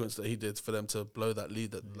coaching sequence that he did for them to blow that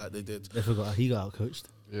lead that like they did. They forgot he got out coached.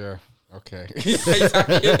 Yeah. Okay.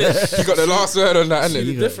 Exactly. You got the last word on that, isn't it?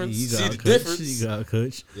 See the difference. See the difference. He got out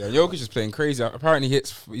coached. Yeah, Jokic is playing crazy. Apparently,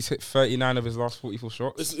 he's hit 39 of his last 44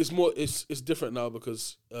 shots. It's different now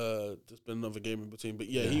because there's been another game in between. But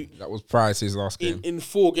yeah, that was prior to his last game. In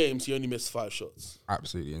 4 games, he only missed 5 shots.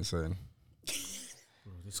 Absolutely insane.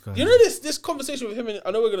 This guy, You know this conversation with him and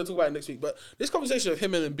I know we're going to talk about it next week, but this conversation of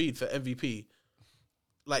him and Embiid for MVP,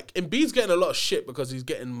 like Embiid's getting a lot of shit because he's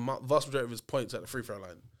getting vast majority of his points at the free throw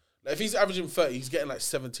line. Like if he's averaging 30, he's getting like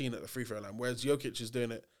 17 at the free throw line, whereas Jokic is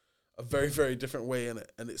doing it a very, very different way in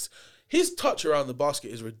it, and it's his touch around the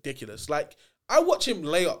basket is ridiculous. Like I watch him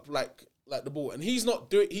lay up like the ball, and he's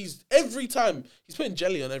not doing. He's every time he's putting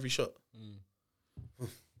jelly on every shot.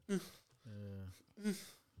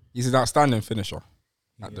 He's an outstanding finisher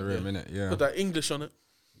at the rim, innit? Yeah. Put that English on it.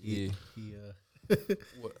 Yeah.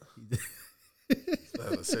 What?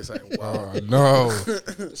 Say something. Wow. Oh, no.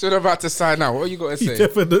 So they're about to sign out. What are you got to he say?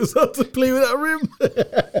 definitely knows how to play with that rim.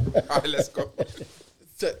 All right, let's go.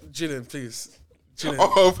 Gillian, please. Gillian.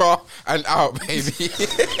 Over and out, baby.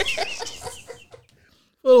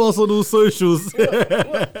 Follow us on all socials.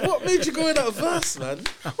 What made you go in that verse, man?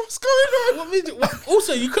 What's going on? What made you?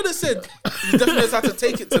 Also, you could have said you definitely knows how to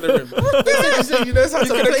take it to the rim. You said you knows how to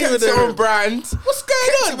You could have play kept with it the on rim. brand. What's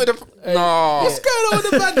going on? No. What's going on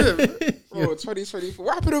with the Magnum? Bro, 2024.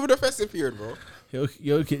 What happened over the festive period, bro?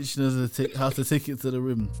 Jokic knows how to take it to the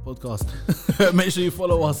rim podcast. Make sure you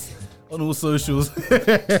follow us on all socials.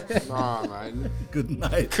 Nah, man. Good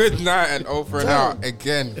night. Good night and over and out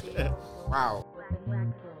again. Wow.